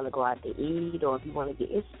 if you want to go out to eat, or if you want to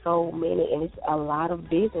get, it's so many, and it's a lot of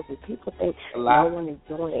businesses. People think no one is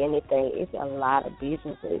doing anything. It's a lot of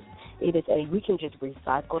businesses. It is, we can just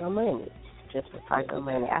recycle the money.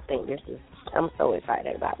 I think I'm so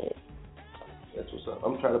excited about it. That's what's up.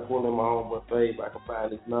 I'm trying to pull in my homeboy Fabe. I can find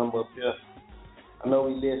his number up here. I know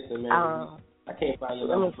he listening, man. I can't find your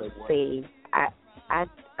number, Playboy. Let me see. I'm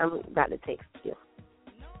about to text you.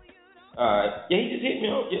 All right. Yeah, he just hit me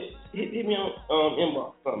on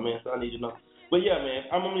inbox something, man. So I need to know. But yeah, man,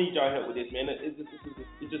 I'm gonna need y'all help with this, man. It's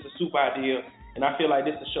just a super idea, and I feel like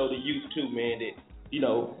this will show the youth too, man, that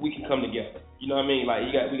we can come together. You know what I mean? Like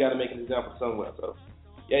we got to make an example somewhere. So.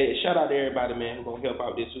 Yeah, shout out to everybody, man, who's going to help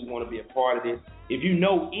out this, who want to be a part of this. If you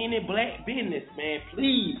know any black business, man,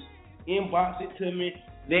 please inbox it to me.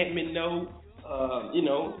 Let me know.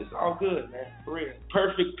 It's all good, man, for real.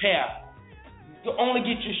 Perfect Pair. You only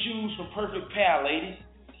get your shoes from Perfect Pair, ladies.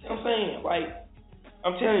 You know what I'm saying? Like,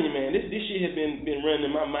 I'm telling you, man, this shit has been running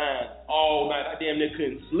in my mind all night. I damn near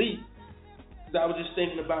couldn't sleep. I was just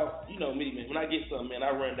thinking about, me, man. When I get something, man,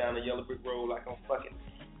 I run down the yellow brick road like I'm fucking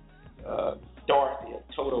Dorothy or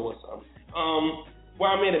Toto or something.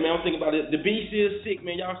 While I'm in it, man, I'm thinking about it. The Beast is sick,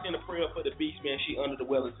 man. Y'all send a prayer for the Beast, man. She under the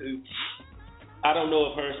weather too. I don't know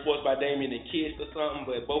if her and Sports by Damien and kissed or something,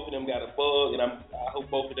 but both of them got a bug, and I hope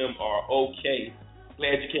both of them are okay.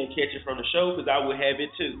 Glad you can't catch it from the show, because I would have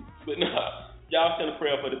it too. But nah, y'all send a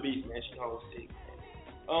prayer for the Beast, man. She home sick.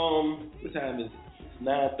 What time is it? It's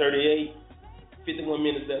 9:38. 51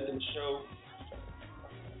 minutes left in the show.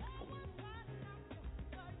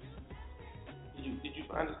 Did you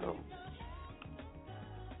find this number?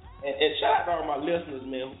 And shout out to all my listeners,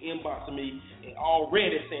 man, who inboxing me and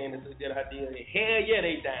already saying it's a good idea. And hell yeah,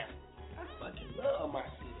 they down. I fucking love my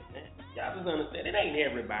shit, man. Y'all just understand, it ain't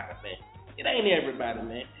everybody, man. It ain't everybody,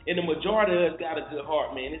 man. And the majority of us got a good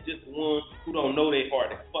heart, man. It's just the ones who don't know their heart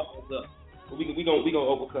that fuck us up. But we gonna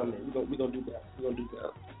overcome that. We gonna do that.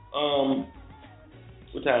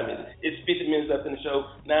 What time is it? It's 50 minutes left in the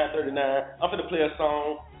show. 9:39. I'm gonna play a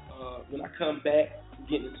song. When I come back, we're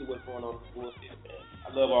getting into what's going on with BullCity, man.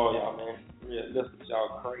 I love all y'all, man. Real, listen to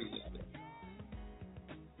y'all crazy out there.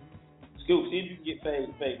 Scoop, see if you can get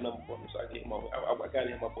Fabe number for me so I can get him over. I got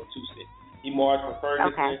him up on 2-6. He marched for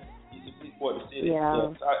Ferguson. Okay. He's a police for the city.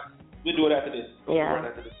 Yeah. So we'll do it after this.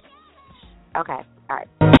 Okay. All right.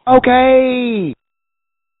 Okay.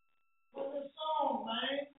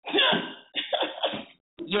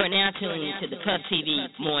 You're now tuning to the Puff TV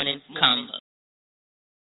Morning Convo.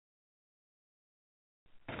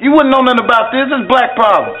 You wouldn't know nothing about this. It's black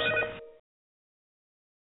problems.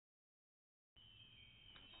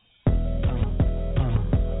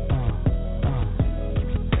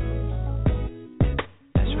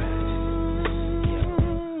 That's right. Yeah.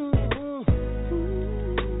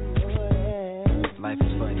 Life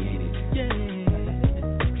is funny, ain't it? Yeah.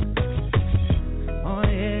 Oh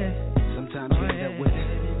yeah. Sometimes you end up with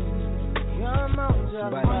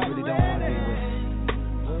somebody you really don't want to be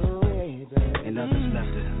with, and others left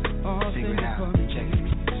to figure it out. Check it.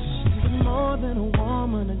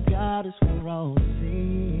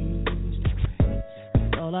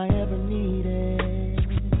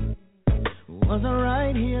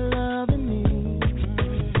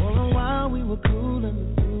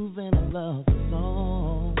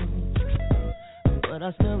 but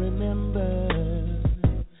I still remember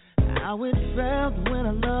how it felt when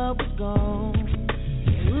our love was gone.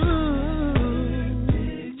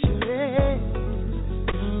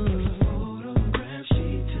 Photograph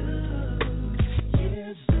she took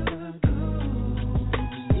years ago.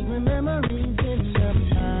 Secret memories in her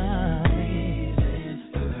mind.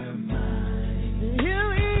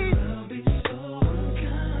 You'll be so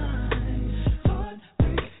unkind.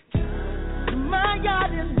 Heartbreak time. My God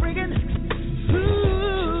is breaking.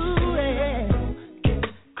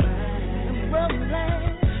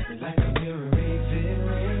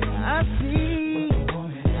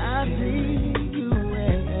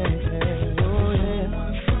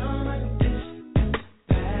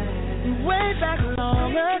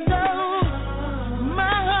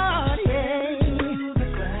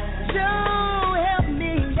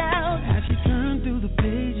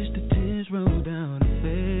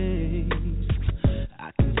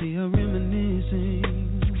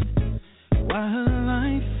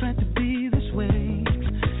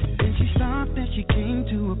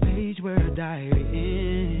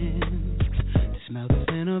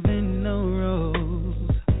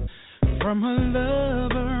 From her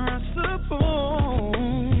lover, I suppose.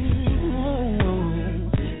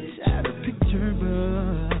 Had a picture,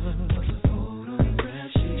 but the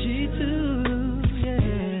photograph she took,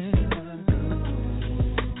 yeah.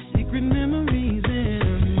 Secret memories in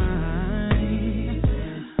her mind.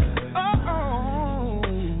 Oh,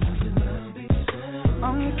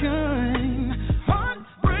 unkind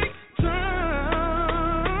heartbreak time.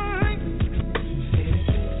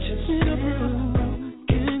 In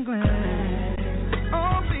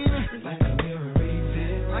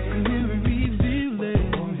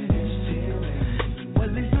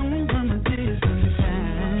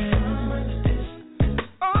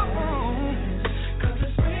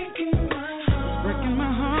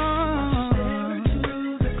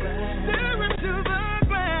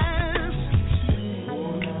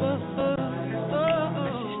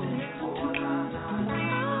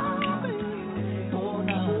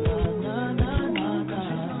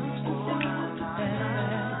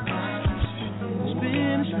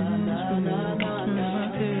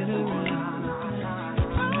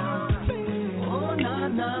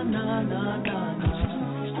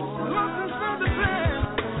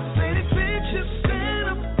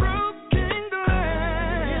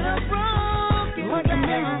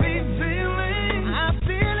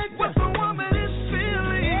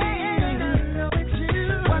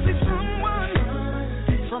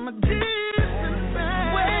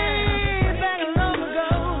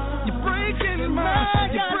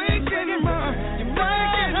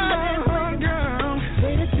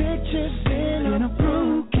a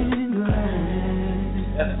broken glass.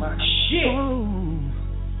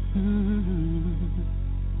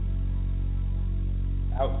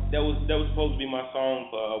 That was supposed to be my song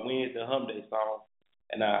for Wednesday Hump Day song,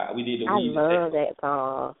 and we did the. I love that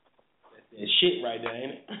song. That's that shit right there,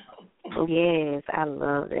 ain't it? Yes, I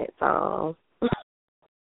love that song.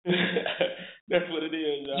 That's what it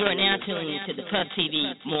is. You are now tuning to the Puff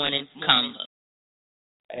TV Morning Convo.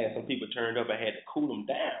 I had some people turned up. I had to cool them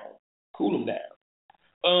down.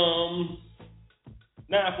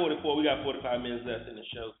 9:44. We got 45 minutes left in the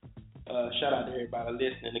show. Shout out to everybody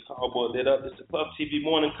listening. The Cowboy Lit Up. It's the Puff TV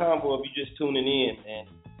Morning Convo. If you're just tuning in, man,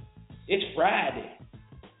 it's Friday.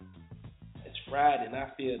 It's Friday, and I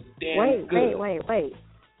feel damn good. Wait.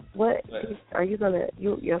 What are you gonna?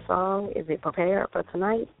 Your song, is it prepared for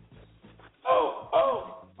tonight? Oh!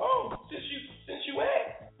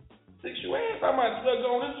 Since you asked, I might as well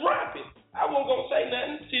go and drop it. I wasn't gonna say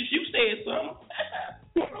nothing since you said something.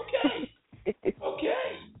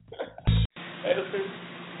 Okay.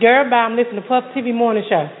 Girl, I'm listening to Puff TV Morning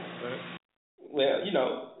Show. Well, you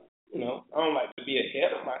know, I don't like to be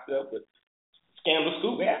ahead of myself, but Scandal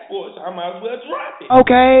Scoop asked for it, so I might as well drop it.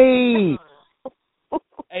 Okay.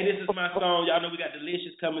 Hey, this is my song. Y'all know we got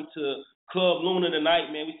Deelishis coming to Club Luna tonight,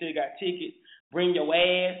 man. We still got tickets. Bring your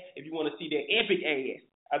ass if you want to see that epic ass.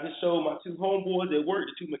 I just showed my two homeboys at work,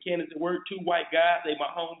 the two mechanics at work, two white guys. They my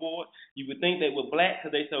homeboys. You would think they were black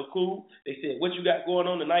because they so cool. They said, what you got going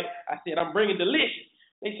on tonight? I said, I'm bringing Deelishis.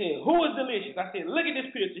 They said, who is Deelishis? I said, look at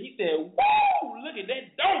this picture. He said, whoa, look at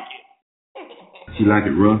that donkey. She like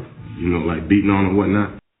it rough, like beating on or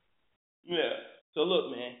whatnot? Yeah. So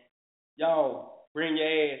look, man, y'all bring your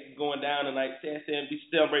ass going down tonight. We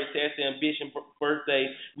celebrate Sassy Ambition birthday.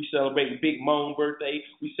 We celebrating Big Moan birthday.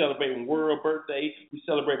 We celebrating World birthday. We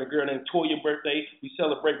celebrating a girl named Toya birthday. We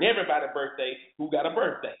celebrating everybody's birthday who got a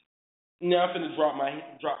birthday. Now I'm finna drop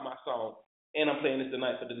my song, and I'm playing this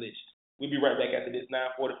tonight for Deelishis. We'll be right back after this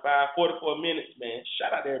 9:45, 44 minutes, man.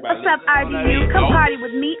 Shout out to everybody. What's up, RDU? Come party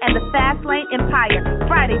with me and the Fast Lane Empire.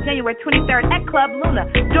 Friday, January 23rd at Club Luna,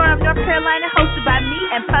 Durham, North Carolina, hosted by me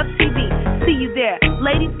and Puff TV. See you there.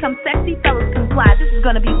 Ladies come sexy, fellas come fly. This is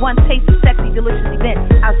going to be one taste of sexy, delicious event.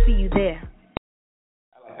 I'll see you there.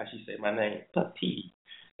 I like how she said my name, Puff TV.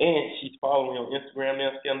 And she's following me on Instagram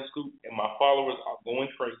now, Scandal Scoop, and my followers are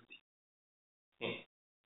going crazy.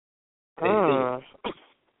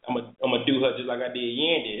 I'm gonna do her just like I did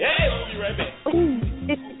Yandy. Hey, we'll be right back.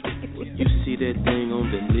 You see that thing on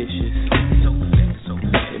Deelishis?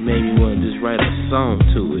 It made me want to just write a song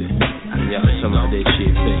to it. Y'all some of that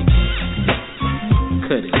shit fake.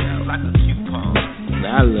 Cut it out. Like a coupon.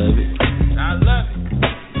 I love it. I love it.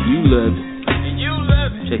 You love it. And you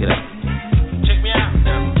love it. Check it out. Check me out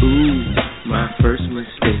now. Ooh, my first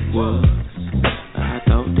mistake was I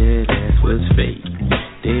thought that ass was fake.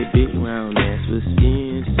 That big round ass was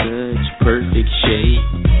in such perfect shape.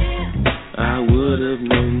 I would have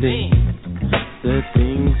known then the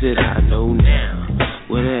things that I know now.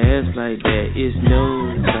 With an ass like that, it's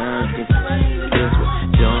no time to complain.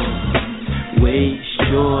 Don't waste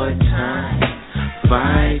your time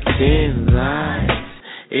fighting lies.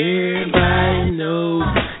 Everybody knows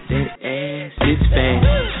that ass is fast.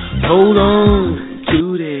 Hold on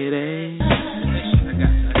to that ass.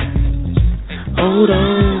 Hold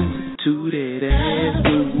on to that ass,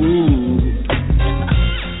 woo.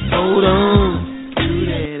 Hold on to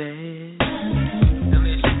that ass.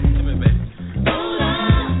 Hold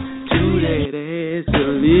on to that ass,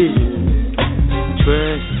 delicious.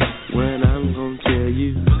 Trust when I'm gonna tell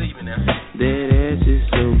you that ass is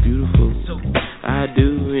so beautiful. I'd do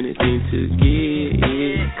anything to get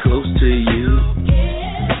it close to you.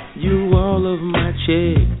 You all of my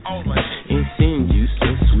checks and send you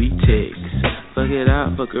some sweet texts. Fuck it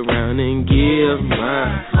out, fuck around and give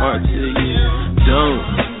my heart to you.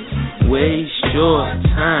 Don't waste your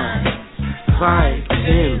time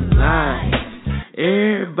fighting lies.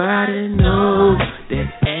 Everybody knows that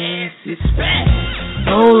ass is fat.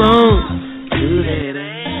 Hold on to that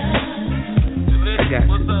ass. I got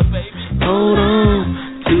you. Hold on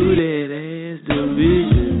to that ass,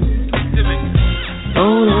 delicious.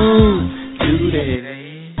 Hold on to that ass.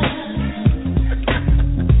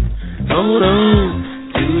 Hold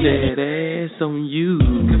on to that ass on you.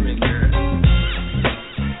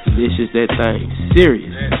 This is that thing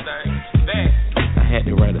serious. I had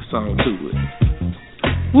to write a song to it.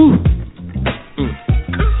 Woo!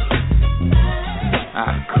 I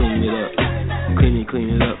clean it up. Clean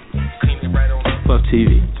it up. Puff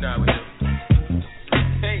TV.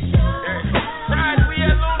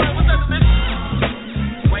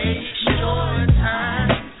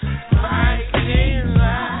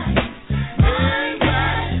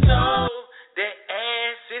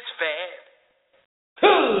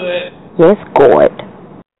 Yes, God.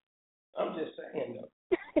 I'm just saying though.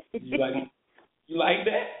 You like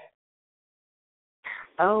that?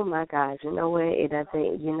 Oh my gosh, you know what? It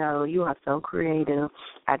doesn't. You are so creative.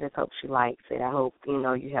 I just hope she likes it. I hope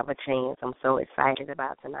you have a chance. I'm so excited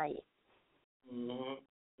about tonight.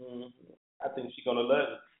 I think she's gonna love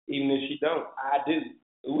it, even if she don't. I do.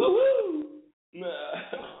 Woo woo.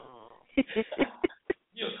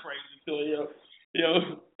 You're crazy, Toyo. Yo,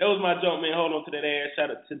 that was my jump, man. Hold on to that ass.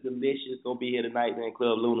 Shout out to Deelishis. Gonna be here tonight, man.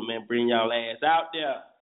 Club Luna, man. Bring y'all ass out there.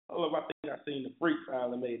 Hold up, I think I seen the Freak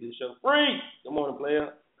finally made this show. Freak! Good morning,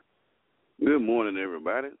 player. Good morning,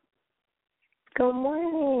 everybody. Good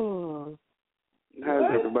morning.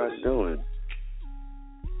 How's everybody doing?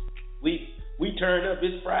 We turned up.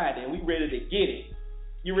 It's Friday, and we ready to get it.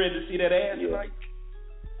 You ready to see that ass tonight?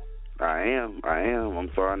 I am. I'm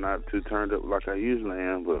sorry I'm not too turned up like I usually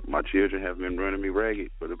am, but my children have been running me ragged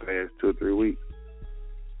for the past 2 or 3 weeks.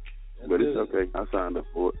 But it's okay. I signed up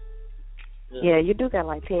for it. Yeah, you do got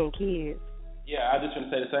like 10 kids. Yeah, I just want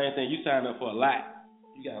to say the same thing. You signed up for a lot.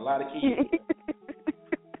 You got a lot of kids.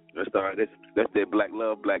 That's all right. That's that black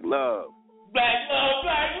love. Black love,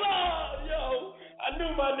 yo. I knew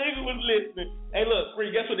my nigga was listening. Hey, look, Free,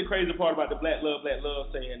 guess what the crazy part about the black love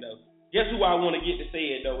saying, though? Guess who I want to get to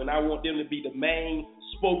say it, though? And I want them to be the main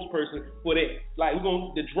spokesperson for that. Like, we're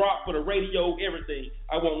going to drop for the radio, everything.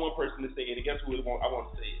 I want one person to say it. And guess who I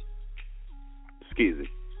want to say it?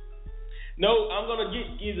 Skizzy. No, I'm going to get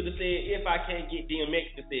Skizzy to say it if I can't get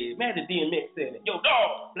DMX to say it. Imagine DMX saying it. Yo,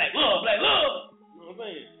 dog, black love. You know what I'm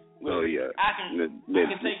saying? Oh, yeah. I can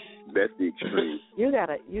take... That's the extreme. You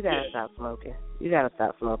gotta stop smoking. You gotta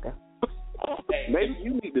stop smoking. Maybe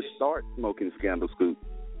you need to start smoking Scandal Scoop.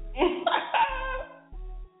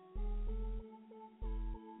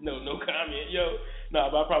 No comment. Yo, Nah,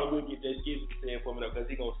 but I probably will get that Skizzy to say it for me though, because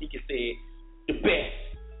he can say it the best.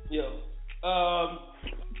 Yo.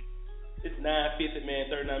 It's 9:50, man.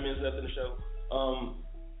 39 minutes left in the show. I'm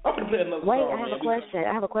gonna play another song. Wait, I have a question.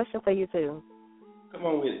 I have a question for you too. Come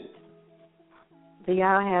on with it. Do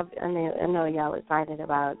y'all have? I know y'all excited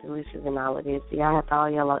about Deelishis and all of this. Do y'all have all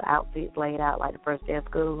your little outfits laid out like the first day of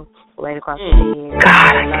school, laid across the bed?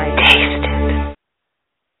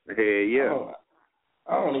 Hell yeah.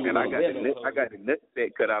 I don't even know. I got the nut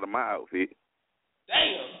set cut out of my outfit.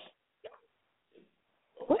 Damn.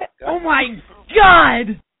 What? Oh my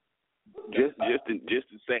God! Just a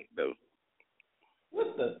sec though.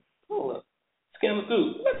 What the? Hold up. Scandal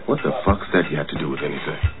 2. What the fuck's that you have to do with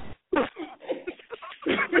anything?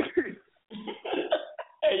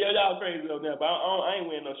 Hey, y'all crazy over there, but I ain't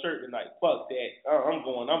wearing no shirt tonight. Fuck that. I'm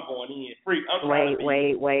going in. Free.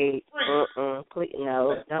 Wait. Please,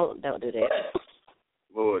 no, don't do that.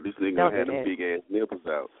 Lord, this nigga had them big ass nipples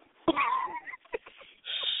out.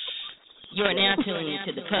 You are now tuning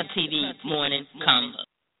to the Puff TV Morning Convo.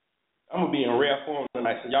 I'm gonna be in rare form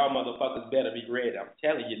tonight, so y'all motherfuckers better be ready. I'm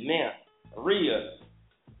telling you now, for real.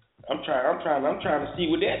 I'm trying to see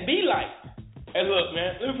what that be like. Hey, look,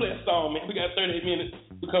 man, let me play a song, man. We got 38 minutes.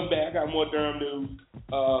 We come back. I got more Durham news,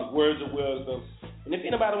 words of wisdom. And if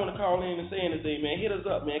anybody want to call in and say anything, man, hit us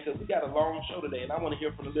up, man, because we got a long show today, and I want to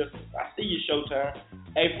hear from the listeners. I see you, Showtime.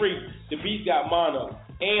 Hey, Free, the beat got mono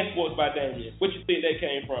and Sports by Damien. What you think that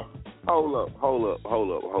came from? Hold up.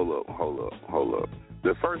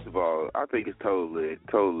 First of all, I think it's totally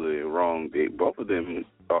wrong that both of them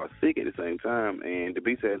are sick at the same time, and the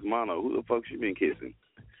beat says mono. Who the fuck you been kissing?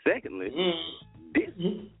 Secondly,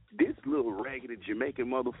 this little raggedy Jamaican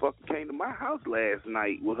motherfucker came to my house last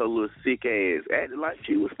night with her little sick ass, acting like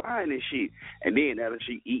she was fine and shit. And then after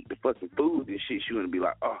she eat the fucking food and shit, she wanna be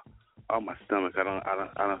like, oh my stomach, I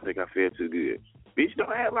don't think I feel too good. Bitch,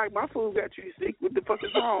 don't act like my food got you sick. What the fuck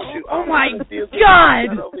is wrong with you? Oh my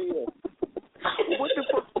God! What the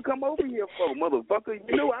fuck you come over here for, motherfucker?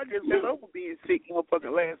 You know I just got over being sick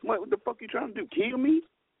motherfucking last month. What the fuck you trying to do, kill me?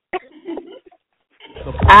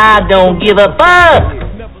 I don't give a fuck.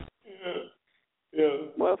 Yeah.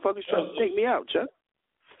 Motherfuckers trying to take me out, Chuck.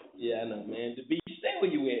 Yeah, I know, man. The beach, stay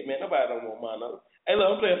where you at, man. Nobody don't want mono. Hey, look,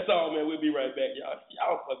 I'm playing a song, man. We'll be right back, y'all.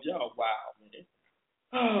 Y'all wild, man.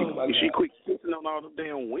 Oh, my God. If she quit kissing on all the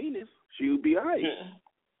damn wieners, she'll be all right.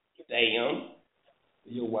 Damn.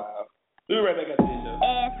 You're wild. We'll be right back after this, show.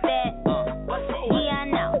 Ass fat. Yeah, I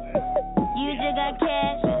know. You just got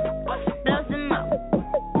cash. Blow some more.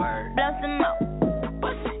 Blow some more.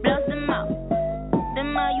 Blow some more. The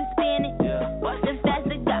more you spin it, the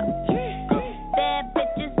faster go. Bad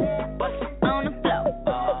bitches on the floor.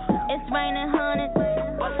 It's raining hundreds.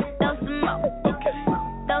 Throw some more.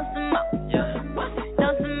 Throw some more.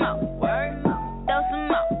 Throw some more. Throw some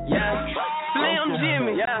more. Yeah. Slim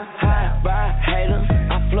Jimmy. Yeah. High by hater.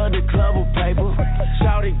 I flood the club with paper.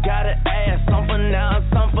 Shawty got an ass. Some for now,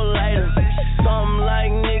 some for later. Something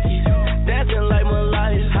like Nicki. Dancing like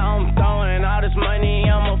Malaya. How I'm throwing all this money.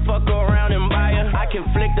 I'ma fuck around and buy her. I can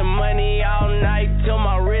flick the money all night till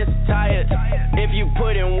my wrist tired. If you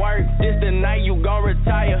put in work, this the night you gon'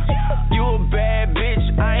 retire. You a bad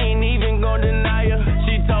bitch, I ain't even gon' deny her.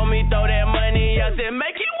 She told me throw that money, I said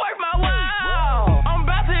make it work my while. I'm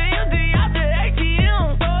about to empty out the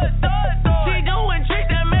ATM. She doing tricks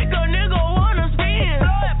that make a nigga wanna spin.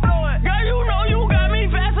 Girl, you know you got me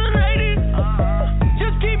fascinated.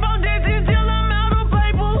 Just keep on dancing till I'm out of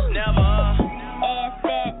paper. Never. Ass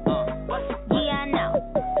fat. Yeah, I know.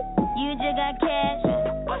 You just got cash.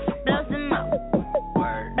 Blow some more.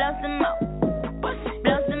 Blow some more.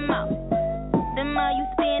 Blow some more. The more you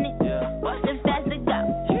spin it, the faster go.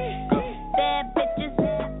 Bad bitches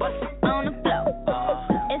on the floor.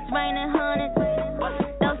 It's raining hundreds.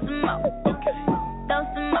 Throw some more. Throw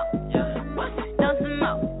some more. Throw some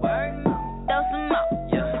more. Throw some more.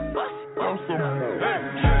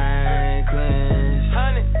 Franklin's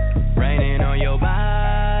raining on your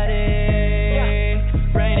body.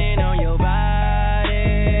 Raining on your body.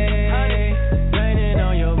 Raining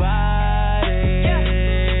on your body.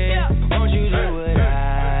 Won't you do what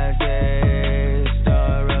I said?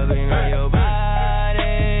 Start rubbing on your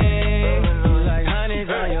body. Like honey's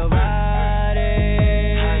on your body.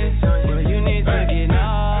 Well, you need to get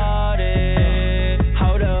naughty.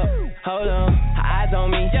 Hold up, eyes on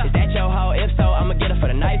me. Is that your hoe? If so, I'ma get her for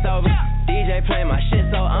the night's over. DJ playing my shit,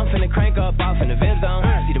 so I'm finna crank up off in the vent zone.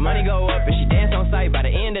 See the money go up and she dance on sight. By the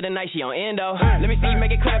end of the night, she on endo. Let me see you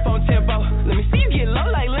make it clap on tempo. Let me see you get low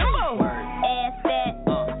like limbo. Ass fat.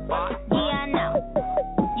 Yeah, I know.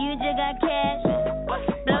 You just got cash.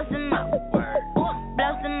 Blow some more.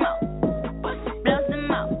 Blow some more. Blow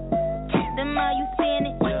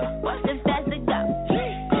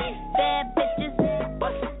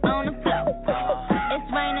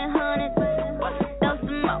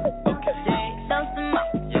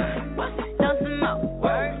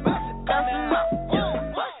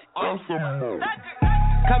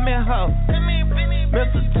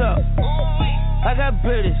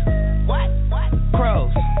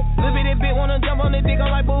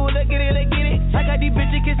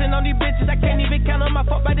I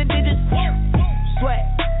fuck by the digits. Sweat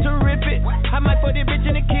to rip it. I might put this bitch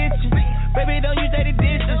in the kitchen. Baby, don't use dirty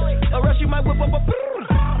dishes, or else you might whip up a.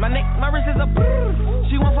 My neck, my wrist is a.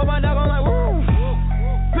 She want for my dog, I'm like, woo.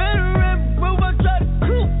 Better rap, move, I try to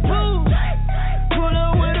cool, cool. Pull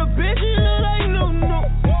up with a bitch, you look like no.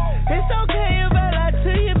 It's okay if I lie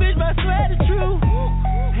to you, bitch, my sweat is true.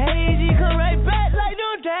 Hey, G, come right back like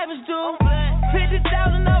no drivers do.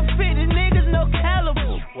 50,000 off 50 niggas, no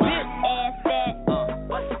caliber. Ass fat,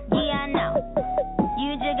 yeah, I know.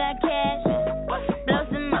 You just got cash. Blow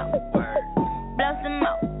some more. Blow some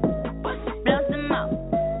more. Blow some more.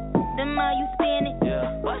 The more you spin it,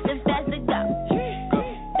 the faster go.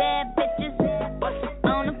 Bad bitches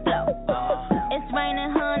on the floor. It's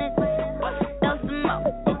raining hundreds. Throw some more.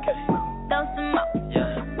 Throw some more.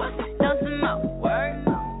 Throw some more.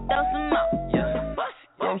 Throw some more.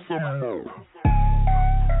 Throw some more.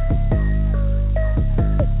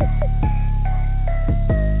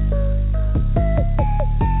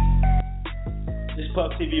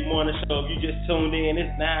 Puff TV Morning Show. If you just tuned in,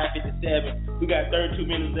 it's 9:57. We got 32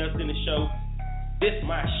 minutes left in the show. This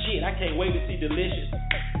my shit. I can't wait to see Deelishis.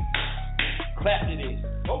 Clap to this.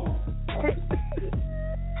 Oh. Good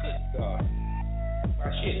God. My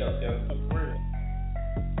shit though,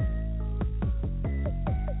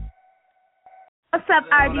 What's up,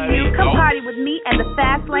 RDU? Come party with me and the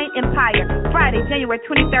Fast Lane Empire. Friday, January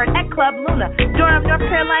 23rd at Club Luna, Durham, North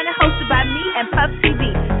Carolina, hosted by me and Puff TV.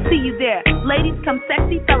 See you there. Ladies come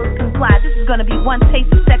sexy, fellas come fly. This is going to be one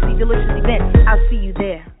tasty, sexy, delicious event. I'll see you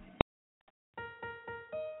there.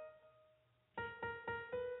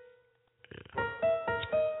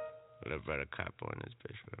 Little brother cop on this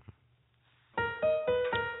bitch, bro.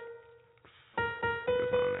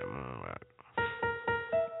 Just on that moon rock.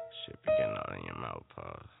 Shit be getting all in your mouth,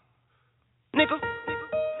 pause. Nigga,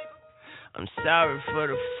 I'm sorry for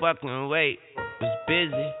the fucking wait. Was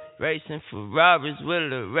busy racing Ferraris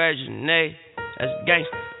with a Reginae. That's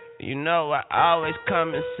gangsta. You know I always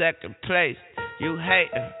come in second place. You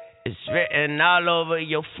hatin', it's written all over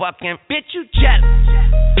your fucking bitch. You jealous.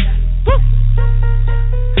 Woo.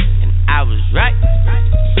 And I was right.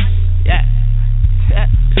 Yeah.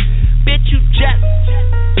 Bitch, you jealous.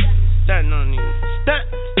 Stunt on you. Stunt.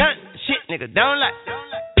 Shit, nigga, don't like.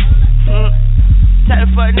 Tell the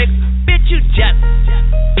fuck nigga, bitch, you jealous.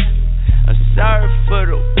 I'm sorry for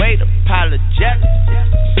the wait, apologetic.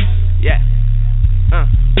 Yeah.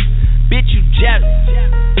 Bitch, you jealous.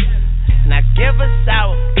 Now give us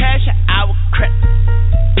our cash or our credit.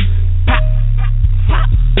 Pop, pop.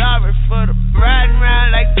 Sorry for the riding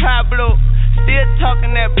around like Pablo. Still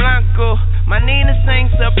talking that Blanco. My Nina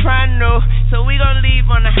sings soprano, so we gon' leave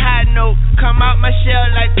on a high note. Come out my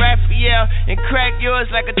shell like Raphael and crack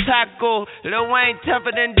yours like a taco. Lil Wayne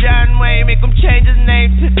tougher than John Wayne, make him change his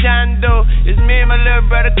name to John Doe. It's me and my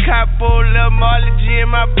little brother Capo, Lil Marley G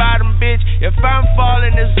and my bottom bitch. If I'm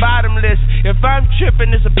falling, it's bottomless. If I'm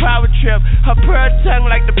tripping, it's a power trip. Her pearl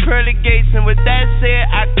tongue like the pearly gates, and with that said,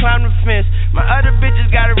 I climb the fence. My other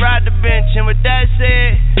bitches gotta ride the bench, and with that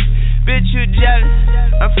said, bitch, you jealous.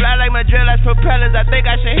 I'm fly like my drill like propellers. I think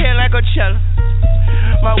I should hit like Coachella.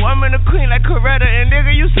 My woman a queen like Coretta, and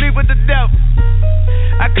nigga, you sleep with the devil.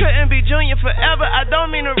 I couldn't be Junior forever. I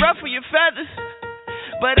don't mean to ruffle your feathers,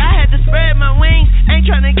 but I had to spread my wings. Ain't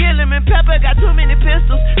tryna get lemon pepper. Got too many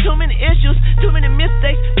pistols, too many issues, too many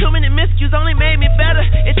mistakes, too many miscues. Only made me better.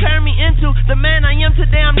 It turned me into the man I am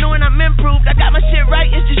today. I'm knowing I'm improved. I got my shit right.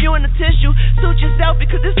 It's just you and the tissue. Suit yourself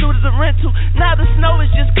because this suit is a rental. Now the snow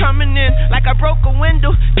is just coming in like I broke a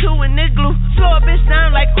window to an igloo. Slow a bitch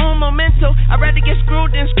down like un momento. I'd rather get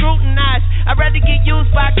screwed than scrutinized. I'd rather get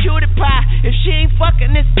used by a cutie pie. If she ain't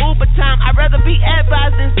fucking, it's Uber time. I'd rather be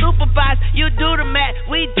advised than supervised. You do the math,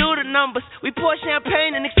 we do the numbers. We pour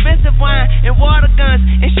champagne and expensive wine and water guns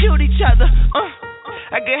and shoot each other.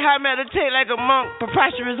 I get high, meditate like a monk.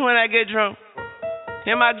 Preposterous when I get drunk.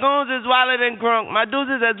 And my goons is wilder than grunk. My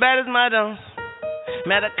dudes is as bad as my don'ts.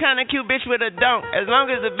 Met a kinda cute bitch with a dunk. As long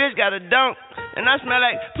as the bitch got a dunk. And I smell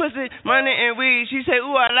like pussy, money, and weed. She say,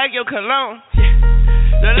 ooh, I like your cologne.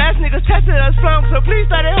 The last niggas tested us flunk, so please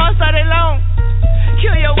start it hard, start it long.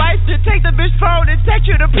 Kill your wife to take the bitch phone and text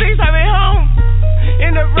you to please have it home.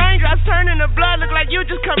 In the raindrops turning to blood, look like you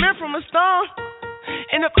just come in from a storm.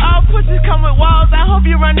 And if all pussies come with walls, I hope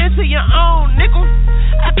you run into your own, nickel.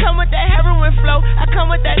 I come with that heroin flow, I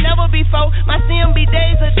come with that never before. My CMB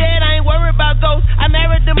days are dead, I ain't worried about ghosts. I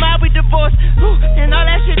married the mob, we divorced. And all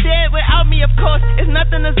that shit dead without me, of course. It's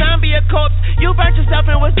nothing a zombie, a corpse. You burnt yourself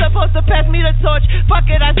and was supposed to pass me the torch. Fuck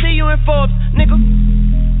it, I see you in Forbes, nigga.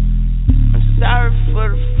 I'm sorry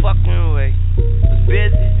for the fucking wait. Was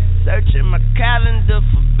busy searching my calendar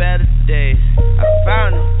for better days. I found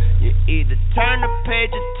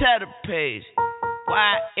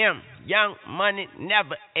young money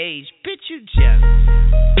never age. Bitch, you jealous.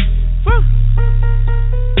 Woo.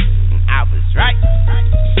 I was right.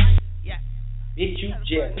 Yeah. Bitch, you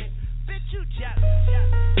jealous. Bitch, you jealous.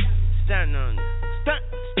 Stunt on it. Stunt.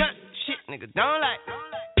 Shit, nigga, don't like.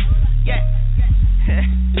 Yeah.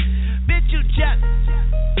 Bitch, you jealous.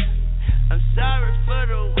 I'm sorry for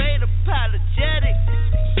the wait, apologetic.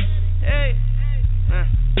 Hey.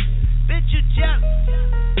 Bitch, you jealous.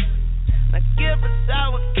 Now give us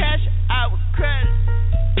our cash, our credit.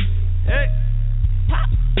 Hey. Pop.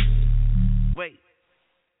 Wait.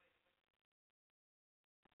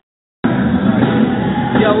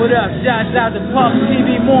 Yo, what up? Shouts out to Puff TV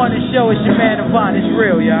Morning Show. It's your man Devon. It's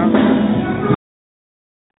real, y'all.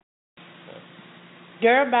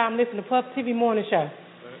 Girl, bye. I'm listening to Puff TV Morning Show.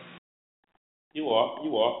 You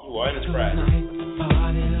are, and it's Friday.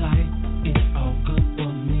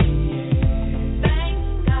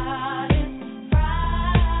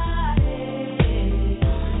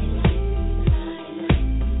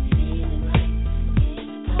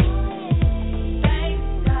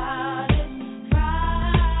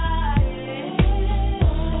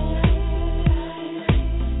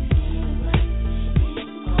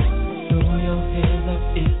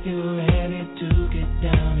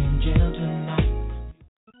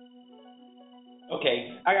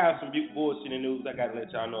 Okay, I got some bullshit news I gotta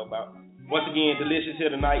let y'all know about. Once again, Deelishis here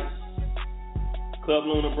tonight. Club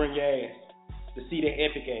Luna, bring your ass to see that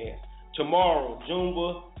epic ass. Tomorrow,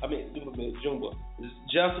 Jumba. It's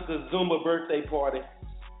Jessica's Zumba birthday party.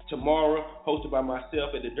 Tomorrow, hosted by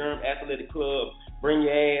myself at the Durham Athletic Club. Bring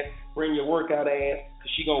your ass, bring your workout ass,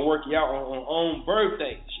 cause she gonna work you out on her own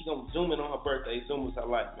birthday. She gonna zoom in on her birthday. Zumba's her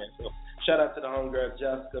life, man. So shout out to the homegirl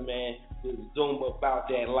Jessica, man. Who's Zumba about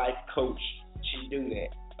that life coach. She do that.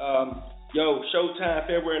 Yo, Showtime,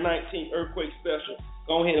 February 19th, Earthquake Special.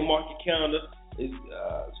 Go ahead and mark your calendar. It's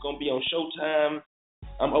going to be on Showtime.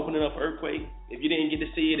 I'm opening up Earthquake. If you didn't get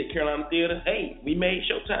to see it at Carolina Theater, hey, we made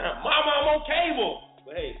Showtime. Mama, I'm on cable.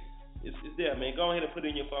 But hey, it's there, man. Go ahead and put it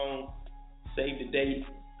in your phone. Save the date.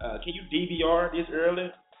 Can you DVR this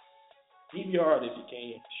early? DVR it if you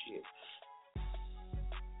can. Shit.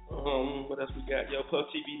 What else we got? Yo,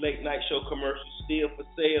 Puff TV late night show commercials still for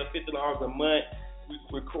sale, $50 a month. We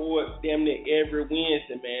record damn near every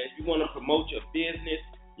Wednesday, man. If you want to promote your business,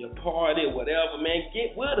 your party, whatever, man,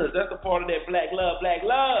 get with us. That's a part of that black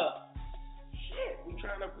love. Shit, we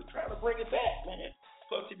trying to bring it back, man.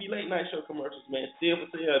 Puff TV late night show commercials, man, still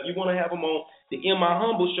for sale. If you want to have them on the In My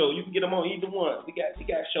Humble show, you can get them on either one. We got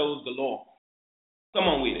shows galore.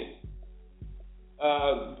 Come on with it.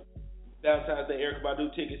 Valentine's Day Erykah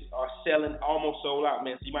Badu tickets are selling, almost sold out,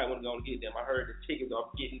 man. So you might want to go and get them. I heard the tickets are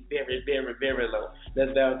getting very, very, very low.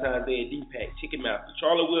 That's Valentine's Day at D-Pack, Ticketmaster.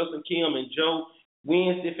 Charlie Wilson, Kim, and Joe,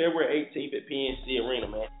 Wednesday, February 18th at PNC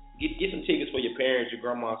Arena, man. Get some tickets for your parents, your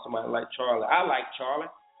grandma, somebody like Charlie. I like Charlie.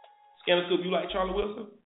 Scanner Scoop, you like Charlie Wilson?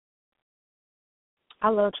 I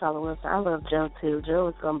love Charlie Wilson. I love Joe, too. Joe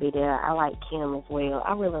is going to be there. I like Kim as well.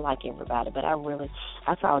 I really like everybody, but I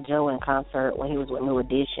saw Joe in concert when he was with New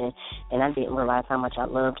Edition, and I didn't realize how much I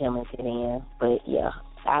loved him until then. But, yeah,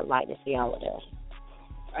 I'd like to see all of them.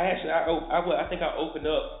 I think I opened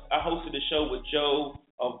up. I hosted a show with Joe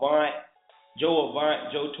Avant, Joe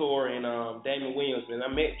Torre, and Damon Williams, man. I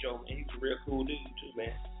met Joe, and he was a real cool dude, too,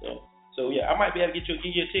 man. Yeah. So, yeah, I might be able to give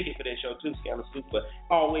you a ticket for that show, too, Scanner Scoop, but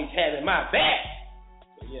always having my back.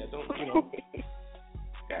 Yeah, don't. Got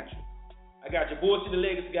you. I got your BullCity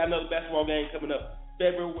Legacy. Got another basketball game coming up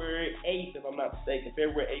February 8th, if I'm not mistaken.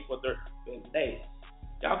 February 8th for Thursday.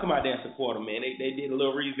 Y'all come out there and support them, man. They did a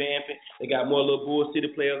little revamping. They got more little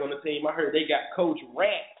BullCity players on the team. I heard they got Coach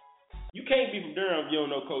Rat. You can't be from Durham if you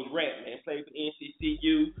don't know Coach Rat, man. Played for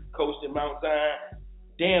NCCU, coached at Mount Zion.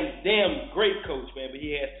 Damn great coach, man. But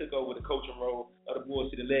he has took over the coaching role of the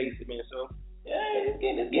BullCity Legacy, man. So. Yeah, it's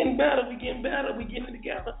getting better. We getting it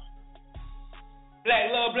together. Black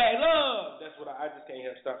love. That's what I just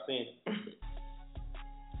can't stop saying it.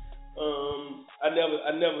 I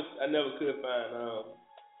never could find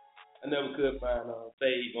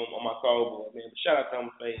Fade on my call board, man. But shout out to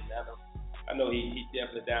him, Fade. I know he's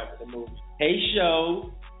definitely down with the movie. Hey,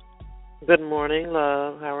 show. Good morning,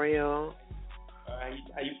 love. How are you?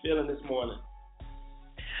 How you feeling this morning?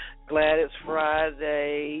 Glad it's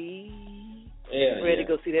Friday. Yeah, ready to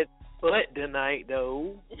go see that butt tonight,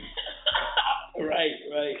 though. Right.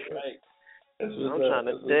 That's I'm trying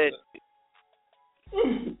to touch it.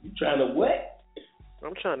 You trying to what?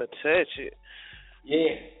 I'm trying to touch it.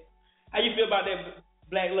 Yeah. How you feel about that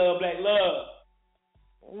black love?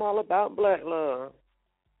 I'm all about black love.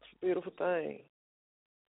 It's a beautiful thing.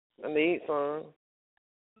 I need some.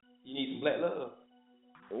 You need some black love?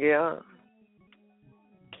 Yeah.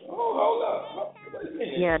 Oh, hold up. Wait a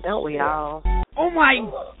minute. Yeah, don't we all? Oh my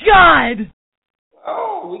God!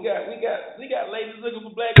 Oh, we got ladies looking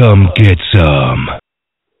for black. Come get some.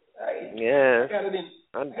 Hey, yeah. I got it in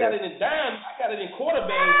dime. I got it in quarter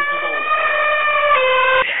bags if you want.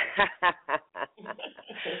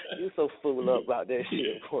 You so fool up about that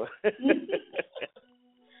shit, boy.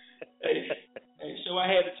 Hey, so I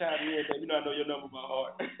had to chime in, baby. You know I know your number by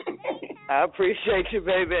heart. I appreciate you,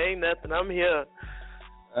 baby. Ain't nothing. I'm here.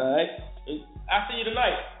 All right. I'll see you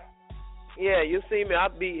tonight. Yeah, you see me. I'll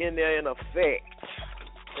be in there in effect.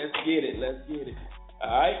 Let's get it. All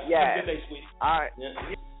right? Yeah. Have a good day, sweetie. All right. Yeah.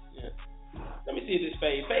 Let me see this,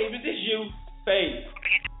 Fave. Fave, is this you? Fave.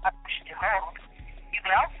 You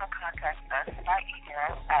can also contact us by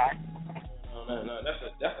email at... No. That's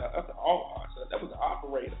that was the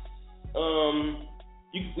operator.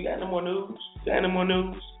 We got any more news?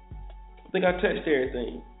 I think I touched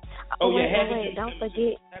everything. Wait, don't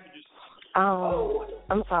forget.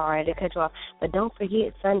 I'm sorry to cut you off, but don't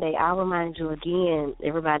forget Sunday. I'll remind you again,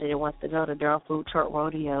 everybody that wants to go to Durham Food Truck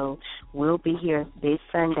Rodeo will be here this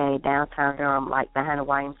Sunday, downtown Durham, like behind the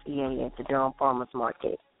YMCA at the Durham Farmers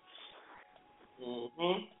Market.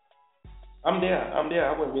 I'm there. I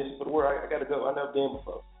wouldn't miss it for the world. I gotta go. I've never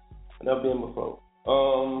been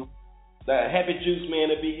before. The Happy Juice man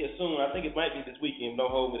will be here soon. I think it might be this weekend.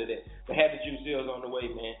 Don't hold me to that. The Happy Juice is on the way,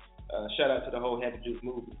 man. Shout out to the whole Happy Juice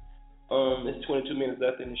movement. It's 22 minutes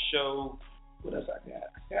left in the show. What else I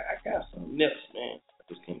got? I got something else, man. I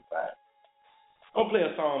just can't find it. I'm gonna play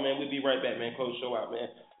a song, man. We'll be right back, man. Close the show out, man.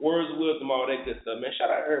 Words of wisdom, all that good stuff, man.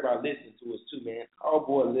 Shout out to everybody listening to us too, man. Call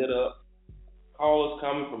boy lit up. Callers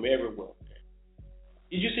coming from everywhere, man.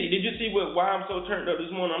 Did you see why I'm so turned up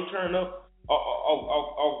this morning? I'm turned up.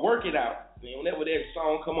 I'll work it out, man. Whenever that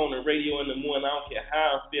song come on the radio in the morning, I don't care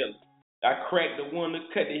how I'm feeling. I crack the one to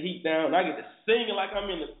cut the heat down. I get to singing like I'm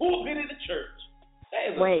in the pulpit of the church.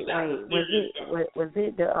 Wait. Was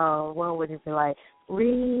it the one where it's like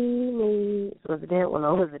remix? Was it that one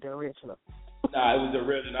or was it the original? Nah, it was the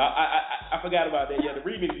original. I forgot about that. Yeah, the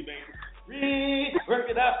remix, man. Work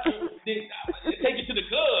it out. Take it to the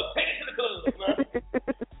club. Man. Yeah.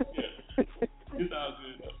 It's all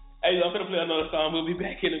good though. Hey, I'm gonna play another song. We'll be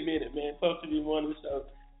back in a minute, man. Supposed to be one of the shows.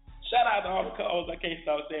 Shout out to all the calls. I can't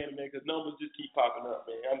stop saying it, man, because numbers just keep popping up,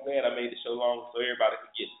 man. I'm glad I made the show long so everybody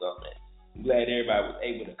could get some, man. I'm glad everybody was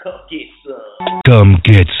able to come get some. Come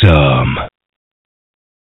get some.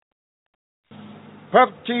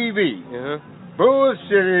 Puff TV.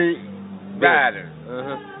 BullCity Riders.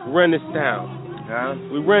 We run this town.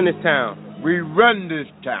 We run this town. We run this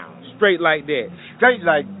town. Straight like that. Straight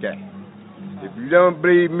like that. If you don't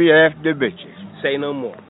believe me, ask the bitches. Say no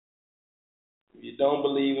more. If you don't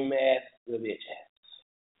believe in me, ask the bitches.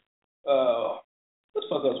 Let's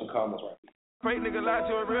fuck up some comments right here. Fake nigga lie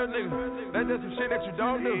to a real nigga. That's just some shit that you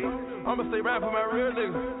don't do. I'ma stay right for my real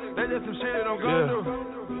nigga. That's just some shit that I'm gonna do.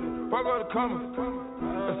 Fuck all the comments.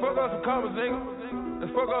 Let's fuck out some comments, nigga.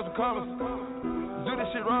 Let's fuck out some comments. Let's do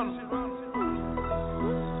this shit wrong.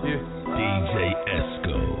 Yeah. DJ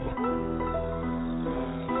Esco.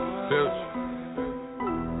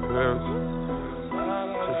 That's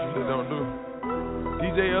shit don't do.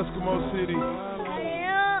 DJ Eskimo City.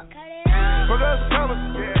 Fuck out some comments.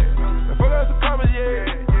 Let's fuck out some comments,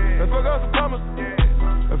 yeah. Let's fuck out some comments.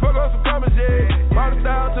 Let's fuck out some comments, yeah.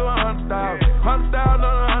 100,000 to 100,000. 100,000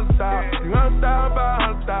 on 100,000. You 100,000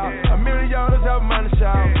 by 100,000. $1 million have money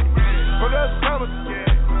shout. Fuck out some comments.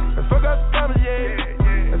 Let's fuck out some comments, yeah.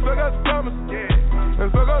 Let's fuck out some comments.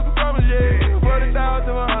 Let's fuck out some comments, yeah.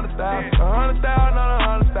 40,000 to 100,000. 100,000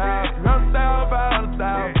 on 100,000. 100,000 by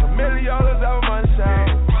 100,000. $1 million have money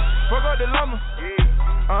shout. Fuck out the llama.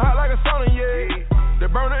 I'm hot like a sauna, yeah. The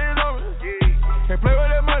burner is on me. Can't play with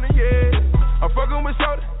that money, yeah. I'm fucking with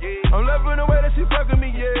shorty. I'm loving the way that she fucking me,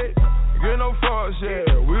 yeah. Get no fucks, yeah.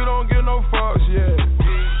 We don't get no fucks, yeah.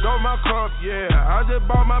 Throw my cup, yeah. I just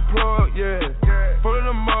bought my plug, yeah. Full of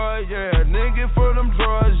the mud, yeah. Nigga full of them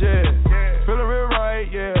drugs, yeah. Feeling real right,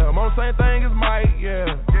 yeah. I'm on the same thing as Mike,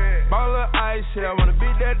 yeah. Ball of ice, yeah. I wanna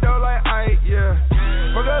beat that dough like Ike, yeah.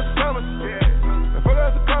 Fuck out some comments, yeah. Fuck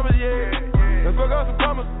out some comments, yeah. Let's fuck out some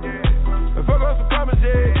comments. Let's fuck out some comments,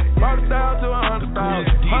 yeah. 100,000 to 100,000.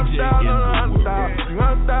 100,000 on 100,000.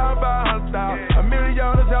 100,000 by 100,000. $1 million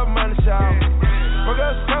have money shout. Fuck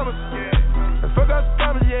out some comments. Let's fuck out some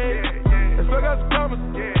comments, yeah. Let's fuck out some comments.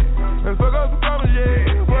 Let's fuck out some comments,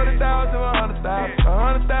 yeah. 40,000 to 100,000.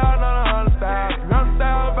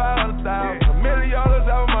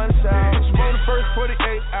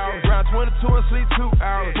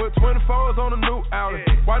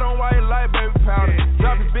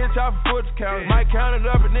 Catch off a foot count. Might count it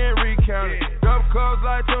up and then recount it. Double cups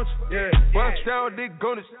like don't you? Yeah. Bust down with dick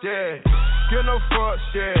goodness, yeah. Get no fucks,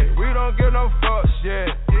 yeah. We don't get no fucks,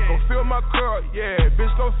 yeah. Gon' fill my cup, yeah.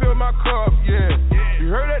 Bitch gon' fill my cup, yeah.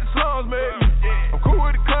 You heard that the slums, man. I'm cool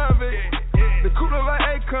with the convict. The cooler like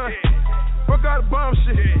Akon. Fuck out the bomb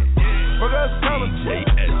shit. Fuck out some commas.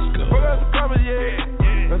 Fuck out some commas,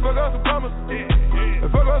 yeah. Let's fuck out some commas.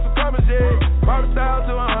 Let's fuck out some commas, yeah. 100,000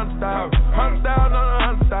 to 100,000. 100,000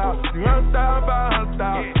 on 100,000. 300,000 by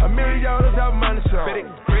 100,000. $1 million out of money show. Get it,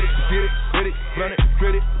 get it, run it,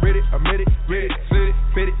 grit it, read it, admit it, read it, slit it,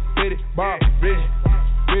 fit it, ball, rich it,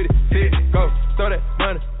 with it, fit it, go, throw that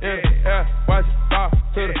money in the air, watch it fall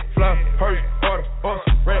to the floor, hurry, order,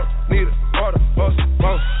 rent, need a order, most,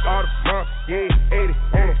 all the month, yeah, 80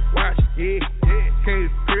 on the watch, yeah, cater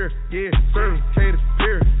pier, yeah, service cater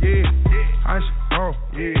pier, yeah, I should off,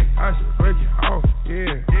 yeah, I should break it off,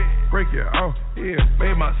 yeah, break it off, yeah,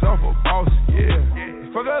 made myself a boss, yeah,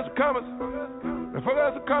 fuck out some commas. Let's fuck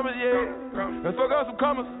out some commas, yeah. Let's fuck out some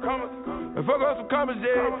commas. Let's fuck out some commas,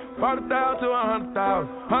 yeah. 100,000 to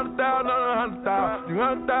 100,000. 100,000 on 100,000.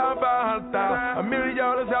 300,000 by 100,000. $1 million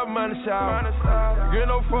out of money shot. Get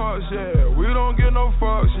no fucks, yeah. We don't get no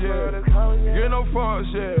fucks, yeah. Get no fucks,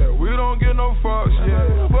 yeah. We don't get no fucks,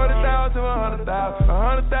 yeah. 40,000 to 100,000.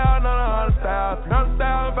 100,000 on 100,000.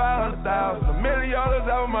 300,000 by 100,000. $1 million out of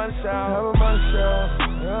money shot.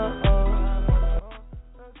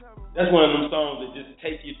 That's one of them songs that just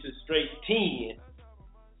take you to straight 10.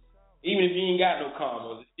 Even if you ain't got no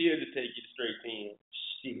commas, it still just take you to straight 10.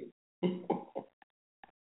 Shit.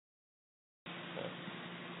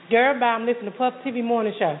 Girl, bye. I'm listening to Puff TV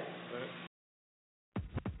Morning Show.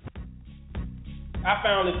 I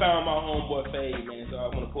finally found my homeboy Fade, man, so I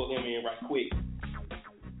want to pull him in right quick.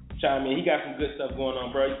 Chime in. He got some good stuff going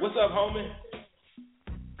on, bro. What's up, homie?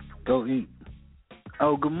 Go eat.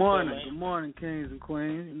 Oh, good morning. Good morning, kings and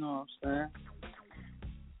queens. You know what I'm saying?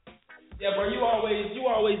 Yeah, bro, you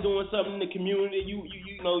always doing something in the community. You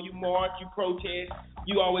know, you march, you protest.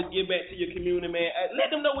 You always give back to your community, man. Let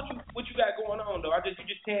them know what you got going on, though. You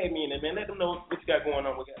just tag me in it, man. Let them know what you got going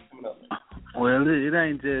on. What you got coming up, man. Well, it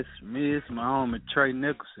ain't just me. It's my homie Trey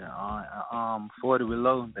Nicholson. 40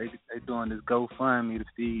 Below. They doing this GoFundMe to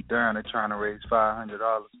feed Durham. They're trying to raise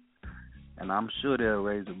 $500, and I'm sure they'll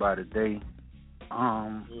raise it by the day.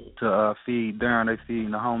 To feed Durham. They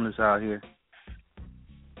feeding the homeless out here.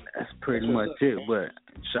 That's pretty much it. But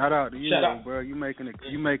shout out to you, bro. You making it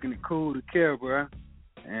cool to care, bro.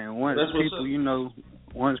 And once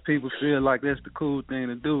people feel like that's the cool thing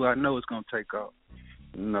to do, I know it's gonna take off.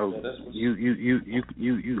 You know,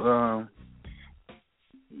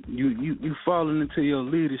 you falling into your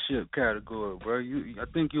leadership category, bro. I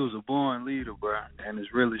think you was a born leader, bro, and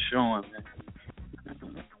it's really showing, man.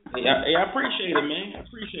 Hey, I appreciate it, man. I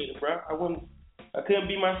appreciate it, bro. I couldn't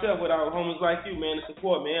be myself without homies like you, man, to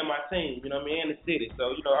support me and my team, you know what I mean, and the city. So,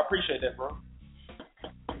 I appreciate that, bro.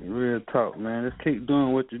 Real talk, man. Just keep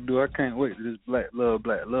doing what you do. I can't wait to this black love,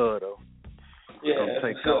 though. Yeah, that's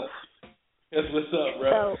what's up. That's what's up,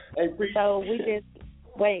 bro.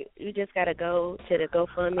 You just gotta go to the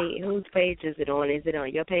GoFundMe. Whose page is it on? Is it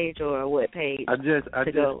on your page or what page? I just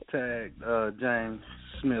tagged James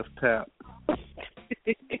Smith Tap.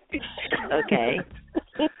 Okay.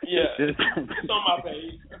 Yeah, it's on my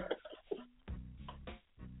page.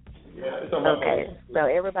 Yeah, it's on my page. Okay, so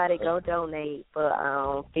everybody go donate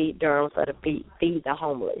for Feed Durham for the feed the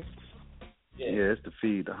homeless. Yeah, it's to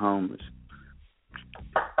feed the homeless.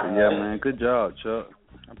 Yeah, man, good job, Chuck.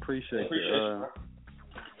 I appreciate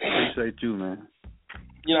you, man.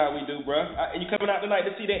 You know how we do, bro. You coming out tonight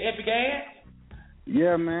to see that epic ass?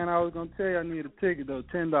 Yeah, man. I was gonna tell you I need a ticket though,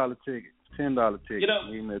 $10 ticket. $10 ticket.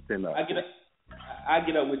 Give me a $10. I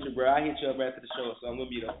get up with you, bro. I hit you up after the show, so I'm gonna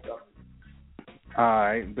meet up. All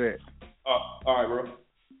right, bet. All right, bro.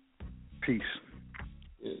 Peace.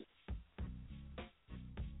 Yeah.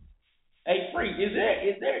 Hey, Freak, is there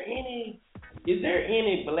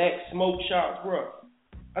any black smoke shops, bro?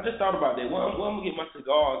 I just thought about that. Where I'm gonna get my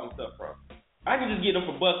cigars and stuff from? I can just get them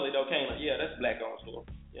from Buckley though, can't I? Yeah, that's a black-owned store.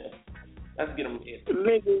 Yeah, let's get them.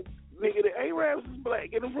 Nigga, the Arabs is black.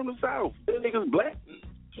 Get them from the South. Them niggas black.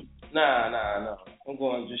 Nah. I'm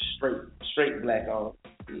going just straight black on,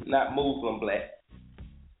 not Muslim black.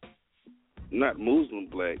 Not Muslim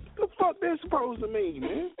black. What the fuck that supposed to mean,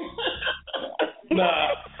 man? Nah. I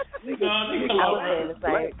was saying the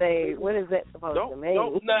same thing. What is that supposed to mean?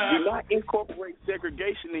 Do not incorporate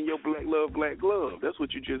segregation in your black love, black glove. That's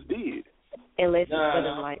what you just did. Unless you put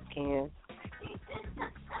in light skin.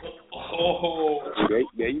 Oh.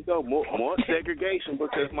 There you go. More segregation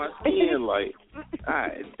because my skin light.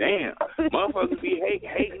 God damn, motherfuckers be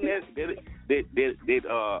hating that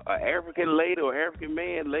African lady or African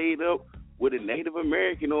man laid up with a Native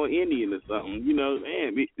American or Indian or something. You know,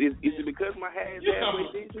 man, is it because my hair is that way,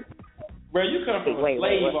 DJ? Bro, you come from a slave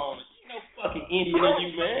on it. You know fucking Indian in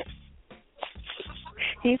you, man.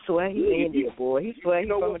 He swear he's Indian, boy. He swear he's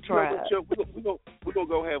from a tribe. We're gonna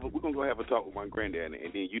go have a talk with my granddad,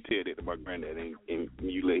 and then you tell that to my granddad, and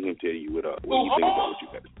you let him tell you what you think about what you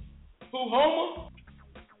got. Who, Homer?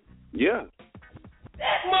 Yeah.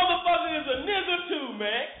 That motherfucker is a nigga too,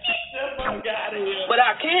 man. Get that fuck out of here. But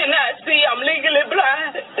I cannot see. I'm legally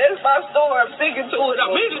blind. That's my story. I'm sticking to it.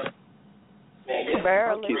 I'm legally.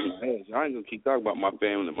 I'm kissing my ass. I ain't gonna keep talking about my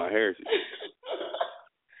family and my heritage.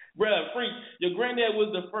 Bruh, freak, your granddad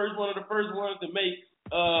was one of the first ones to make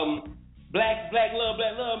black love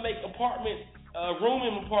make apartments,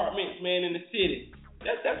 rooming apartments, man, in the city.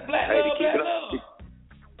 That's black love.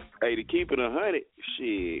 Hey, to keep it 100,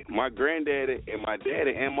 shit, my granddaddy and my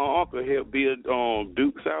daddy and my uncle helped build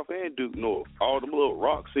Duke South and Duke North. All them little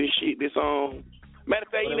rocks and shit. This matter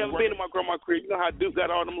of fact, you never been to my grandma's crib. You know how Duke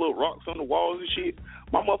got all them little rocks on the walls and shit?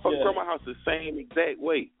 My motherfucking grandma's house the same exact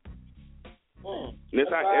way.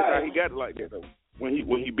 That's how he got it like that though. When he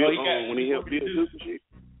built when he helped build Duke and shit.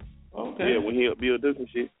 Okay. Yeah, when he helped build Duke and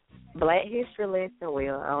shit. Black history lesson.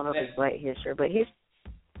 Well, I don't know if it's black history, but history.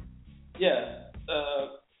 Yeah.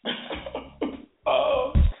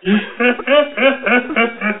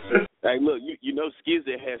 Hey, look, you know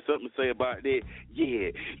Skizzy had something to say about that. Yeah,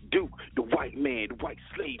 Duke, the white man, the white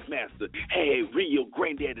slave master, had Rio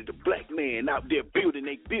Granddaddy, the black man, out there building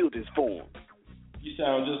their buildings for him. You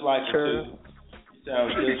sound just like him, too. You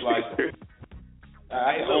sound just like him.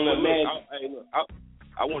 I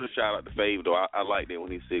want to shout out to Fave, though. I like that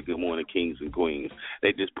when he said, good morning, kings and queens.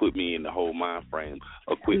 They just put me in the whole mind frame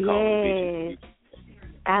of quit calling bitches.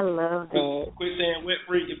 I love that. Quit saying what,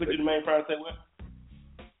 freak? You put you in the main frame and say what?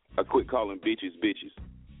 I quit calling bitches.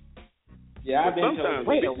 Yeah, I've been telling you.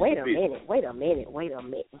 Wait a minute.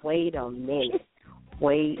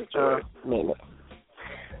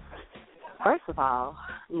 First of all,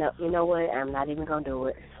 no, you know what? I'm not even gonna do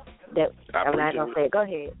it. I'm not gonna say it. Go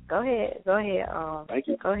ahead. Thank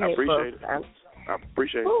you. Go ahead. I appreciate it. I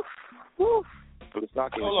appreciate it. Woof. For the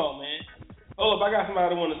stock. Hold on, man. Hold up, I got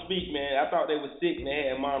somebody who want to speak, man. I thought they were sick and they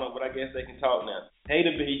had mono, but I guess they can talk now. Hey,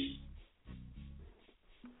 the beast.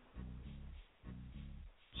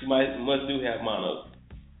 She must do have mono.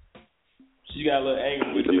 She got a little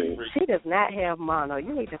angry with you. She does not have mono.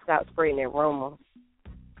 You need to stop spreading that rumor.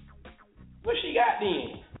 What she got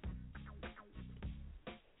then?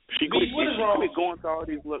 She quit going to all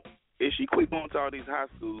these high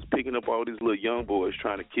schools, picking up all these little young boys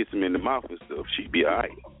trying to kiss them in the mouth and stuff, she'd be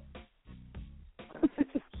alright.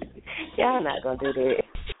 Y'all not gonna do that.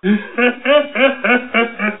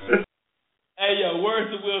 Hey, yo,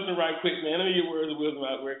 words to Wilson right quick, man. Let me get words to Wilson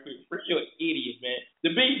right quick. You're an idiot, man. The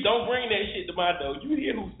beast, don't bring that shit to my door. You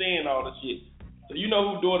hear who's saying all the shit. So you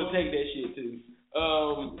know who door to take that shit to.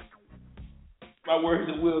 My words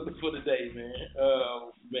to Wilson for the day, man.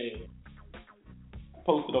 Man.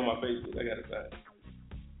 Posted on my Facebook. I gotta say.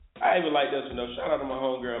 I even like this one, though. Shout out to my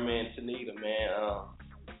homegirl, man, Tanita, man.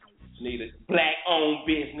 Tanita, black-owned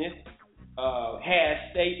business. Hair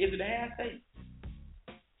State. Is it a Hair State?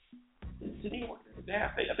 The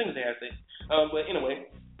Hair State. I think it's a Hair State. But anyway,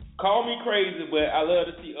 call me crazy, but I love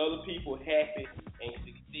to see other people happy and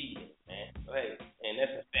succeeding, man. So, hey, and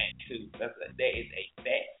that's a fact, too. That is a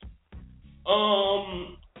fact.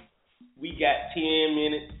 We got 10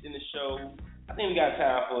 minutes in the show. I think we got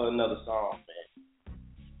time for another song, man.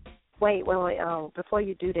 Wait. Before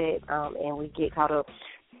you do that, and we get caught up,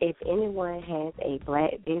 if anyone has a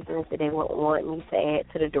black business that they want me to add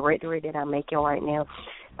to the directory that I'm making right now,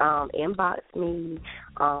 inbox me.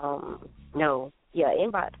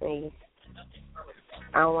 Inbox me.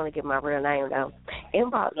 I don't want to give my real name though.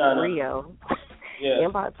 Inbox Rio. Yeah.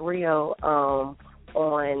 Inbox Rio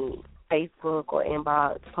on Facebook or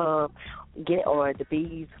inbox Pub. Or the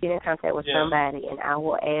Bees, get in contact with somebody, and I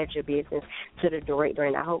will add your business to the directory,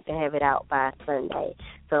 and I hope to have it out by Sunday.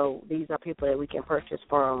 So these are people that we can purchase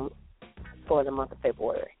from for the month of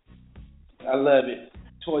February. I love it.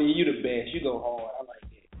 Toya, you the best. You go hard. I like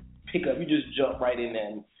that. Pick up. You just jump right in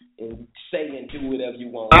there and say and do whatever you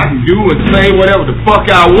want. I can do and say whatever the fuck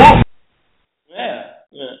I want. Yeah.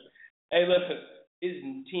 Hey, listen. It's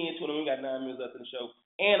 10:20. We got 9 minutes left in the show.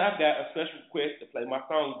 And I've got a special request to play my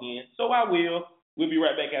song again, so I will. We'll be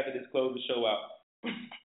right back after this. Close the show out.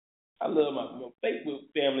 I love my Facebook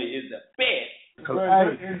family is the best.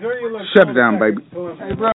 Shut it down, baby.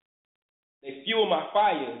 They fuel my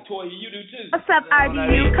fire. Toya, you do too. What's up,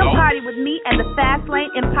 RDU? Come party with me and the Fast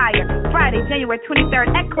Lane Empire. Friday, January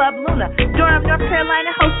 23rd at Club Luna, Durham, North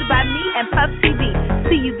Carolina, hosted by me and Puff TV.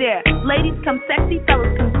 See you there. Ladies come sexy,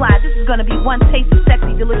 fellas come fly. This is going to be one taste of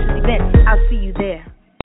sexy, delicious event. I'll see you there.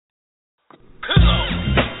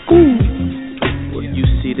 Well, you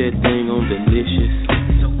see that thing on Deelishis?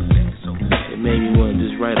 It made me want to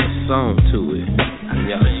just write a song to it.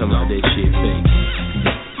 Y'all talking about that shit fake.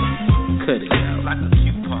 Cut it out. Like a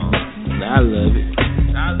coupon. I love it.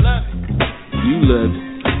 I love it. You love it.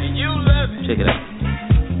 And you love it. Check it out.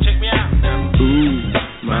 Check me out now. Ooh,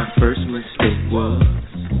 my first mistake was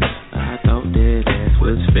I thought that ass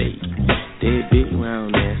was fake. That big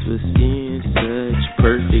round ass was in such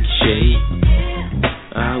perfect shape.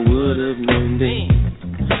 I would have known then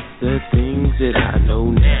the things that I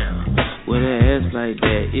know now. With an ass like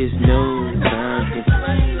that, it's no time to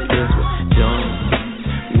play.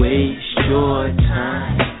 Don't waste your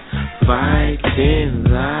time fighting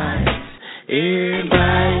lies.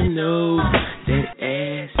 Everybody knows that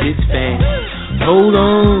ass is fast. Hold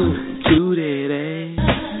on to that ass.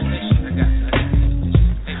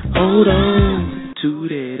 Hold on to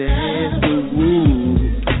that ass. Woo-woo.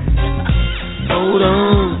 Hold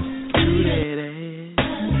on to that ass.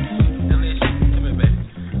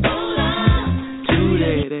 Hold on to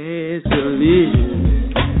that ass. Delicious.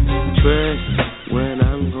 Trust when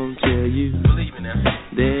I'm gonna tell you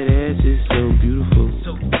that ass is so beautiful.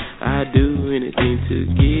 I do anything to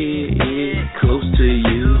get close to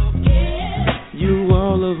you. You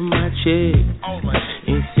all of my check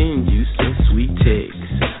and send you some sweet texts.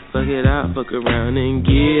 Fuck it out, fuck around and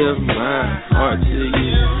give my heart to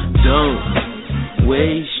you. Don't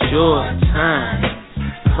waste your time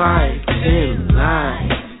fighting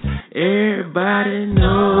lies. Everybody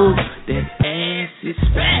knows that ass is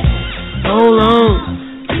fat. Hold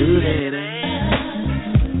on to that ass.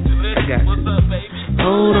 I got you.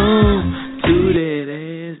 Hold on to that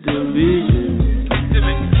ass, division.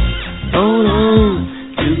 Hold on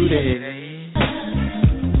to that ass.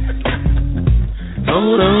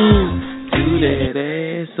 Hold on to that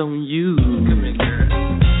ass on you.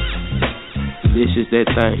 This is that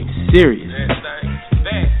thing serious.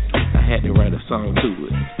 I had to write a song to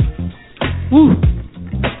it. Woo!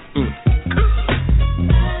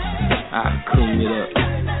 I clean it up.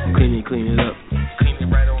 Clean it up.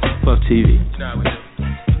 Puff TV.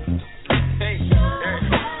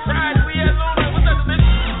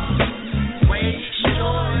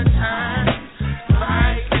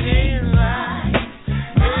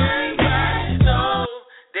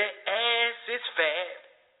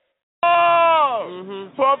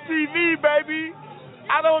 Puff TV, baby.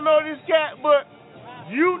 I don't know this cat, but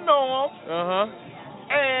you know him.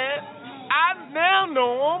 And I now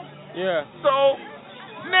know him. Yeah. So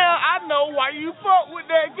now I know why you fuck with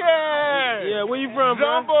that guy. Yeah, where you from,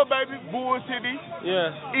 bro? Jumbo, baby. BullCity.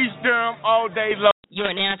 Yeah. East Durham all day long.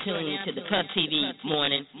 You're now tuning to the Puff TV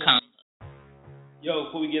Morning Convo. Yo,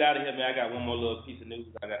 before we get out of here, man, I got one more little piece of news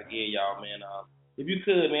I got to give y'all, man. If you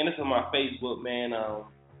could, man, this is on my Facebook, man.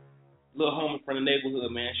 Little homie from the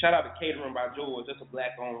neighborhood, man. Shout out to Catering by George. That's a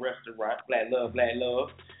black-owned restaurant. Black love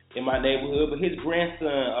in my neighborhood. But his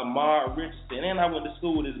grandson, Amar Richardson, and I went to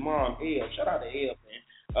school with his mom, El. Shout out to El,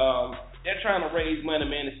 man. They're trying to raise money,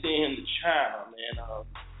 man, to send him to China, man.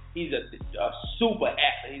 He's a super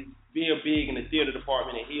actor. He's real big in the theater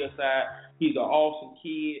department at Hillside. He's an awesome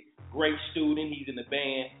kid, great student. He's in the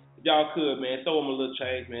band. If y'all could, man, throw him a little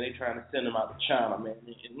change, man. They're trying to send him out to China, man.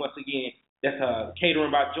 And once again, that's Catering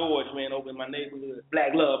by George, man, over in my neighborhood. Black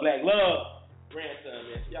love. Grandson,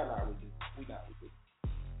 man. Y'all know how we do. We know how we do.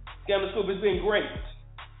 Scandal Scoop, it's been great.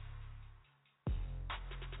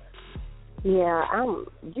 Yeah,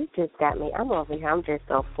 you just got me. I'm over here. I'm just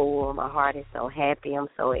so full. My heart is so happy. I'm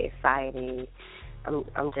so excited.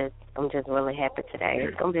 I'm just really happy today.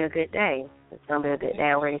 It's gonna be a good day. It's gonna be a good day.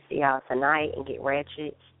 I'm ready to see y'all tonight and get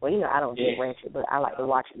ratchet. Well, I don't get ratchet, but I like to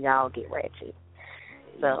watch y'all get ratchet.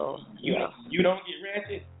 So you don't get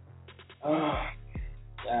ratchet. I'm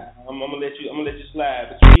gonna let you slide,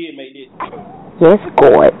 but you did make this. Yes,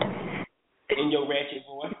 God. In your ratchet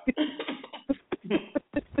boy.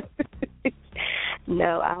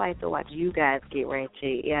 No, I like to watch you guys get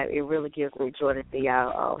ratchet. Yeah, it really gives me joy to see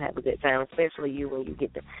y'all all have a good time, especially you when you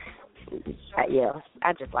get to. Yeah,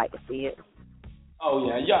 I just like to see it. Oh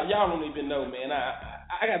yeah, y'all don't even know, man.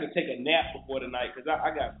 I got to take a nap before tonight because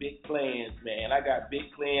I got big plans, man. I got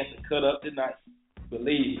big plans to cut up tonight.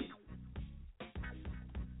 Believe me.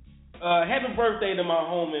 Happy birthday to my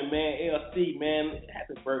homie, man, LC, man.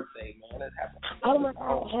 Happy birthday, man. That's happy. Oh my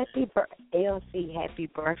God, LC, happy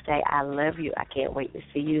birthday. I love you. I can't wait to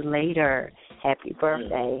see you later. Happy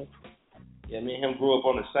birthday. Yeah, me and him grew up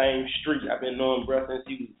on the same street. I've been knowing bro since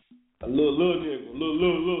he was a little nigga.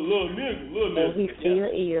 And he still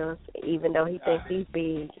is, even though he thinks he's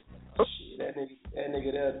big. Shit, that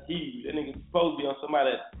nigga that's huge. That nigga supposed to be on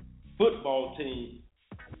somebody's football team.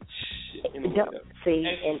 See,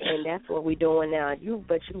 and that's what we're doing now.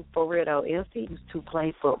 But you for real though, LC used to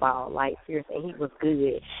play football, like seriously, and he was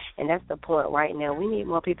good. And that's the point right now. We need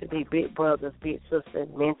more people to be big brothers, big sisters,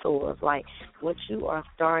 mentors. Like what you are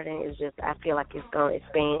starting is just, I feel like it's gonna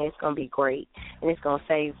expand. It's gonna be great, and it's gonna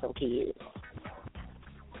save some kids.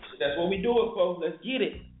 That's what we do it, folks. Let's get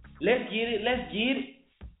it.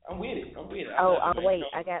 I'm with it. Oh, wait,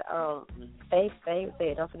 I got Fabe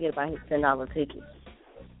said, don't forget about his $10 ticket.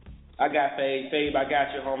 I got Fabe, I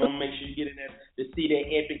got you, homie. I'm gonna make sure you get in there to see that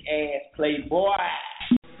epic ass play, boy.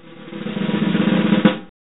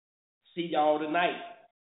 See y'all tonight.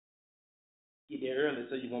 Get there early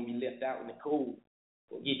so you're gonna be left out in the cold.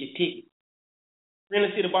 Go get your ticket. We're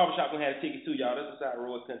gonna see the barbershop gonna have tickets too, y'all. That's beside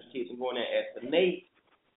Royal Country Kids. I'm going there at the Nate.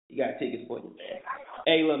 You got tickets for you, man.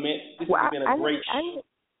 Hey, look, man, this has been a great show.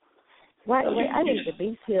 I need to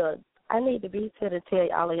be here. I need to be here to tell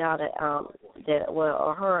all of y'all that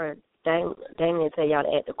Damien tell y'all to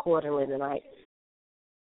act accordingly tonight.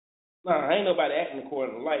 Nah, ain't nobody acting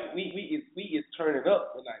accordingly. Like we is turning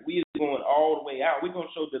up tonight. We is going all the way out. We're gonna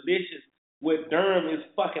show Deelishis what Durham is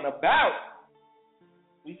fucking about.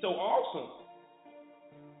 We so awesome.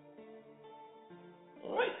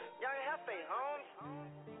 All right.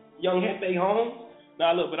 Young Hefe home.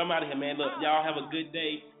 Nah, look, but I'm out of here, man. Look, y'all have a good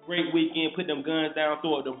day. Great weekend. Put them guns down,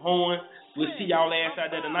 throw up them horns. We'll see y'all ass out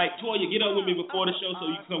there tonight. Toya, get up with me before the show so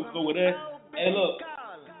you can come go with us. Hey, look,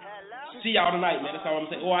 see y'all tonight, man. That's all I'm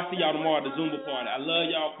saying. I see y'all tomorrow at the Zumba party. I love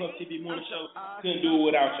y'all. Puff TV Morning Show. Couldn't do it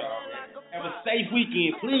without y'all, man. Have a safe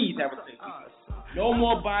weekend. Please have a safe weekend. No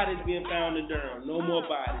more bodies being found in Durham. No more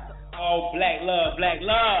bodies. All black love, black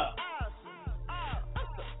love.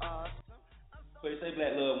 Wait, say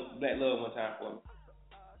black love one time for me.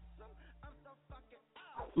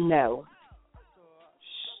 No.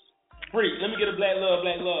 Freak, let me get a black love,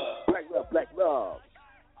 black love. Black love.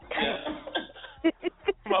 Yeah.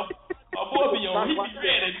 my boy be on, he be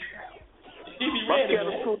ready. My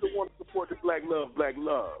Cannon Scoop want to support the black love.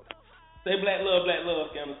 Say black love,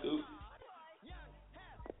 Cannon Scoop.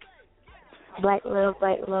 Black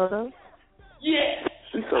love. Yeah.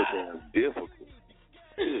 She's so damn difficult.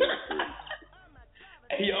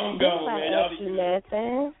 Hey, yo, I'm gone, man. Y'all be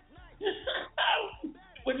nothing.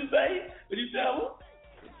 What'd you say? What'd you tell him?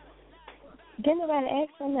 Didn't nobody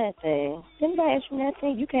ask for nothing. Didn't nobody ask for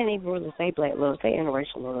nothing. You can't even really say black love. Say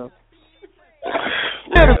interracial love.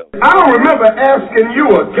 I don't remember asking you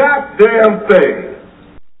a goddamn thing.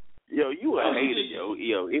 Yo, you a hater, yo.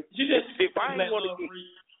 If I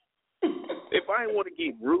ain't want to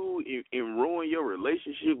get rude and ruin your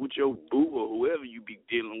relationship with your boo or whoever you be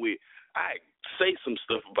dealing with, I say some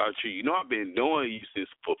stuff about you. You know, I've been knowing you since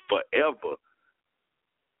forever.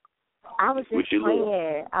 I was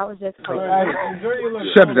just playing.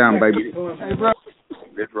 Shut it down, baby.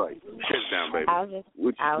 That's right. Shut it down, baby.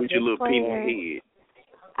 With your little penny head.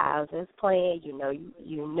 I was just playing. You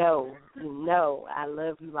know. I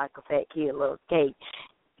love you like a fat kid loves cake.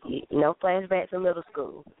 No flashbacks in middle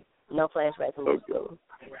school.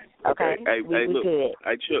 Okay. Hey, look. Good.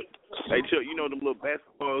 Hey, Chuck. You know them little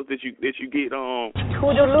basketballs that you get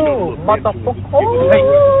Toodaloo, motherfucker.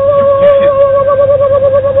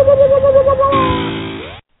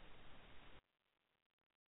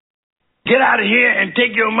 Get out of here and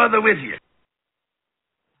take your mother with you.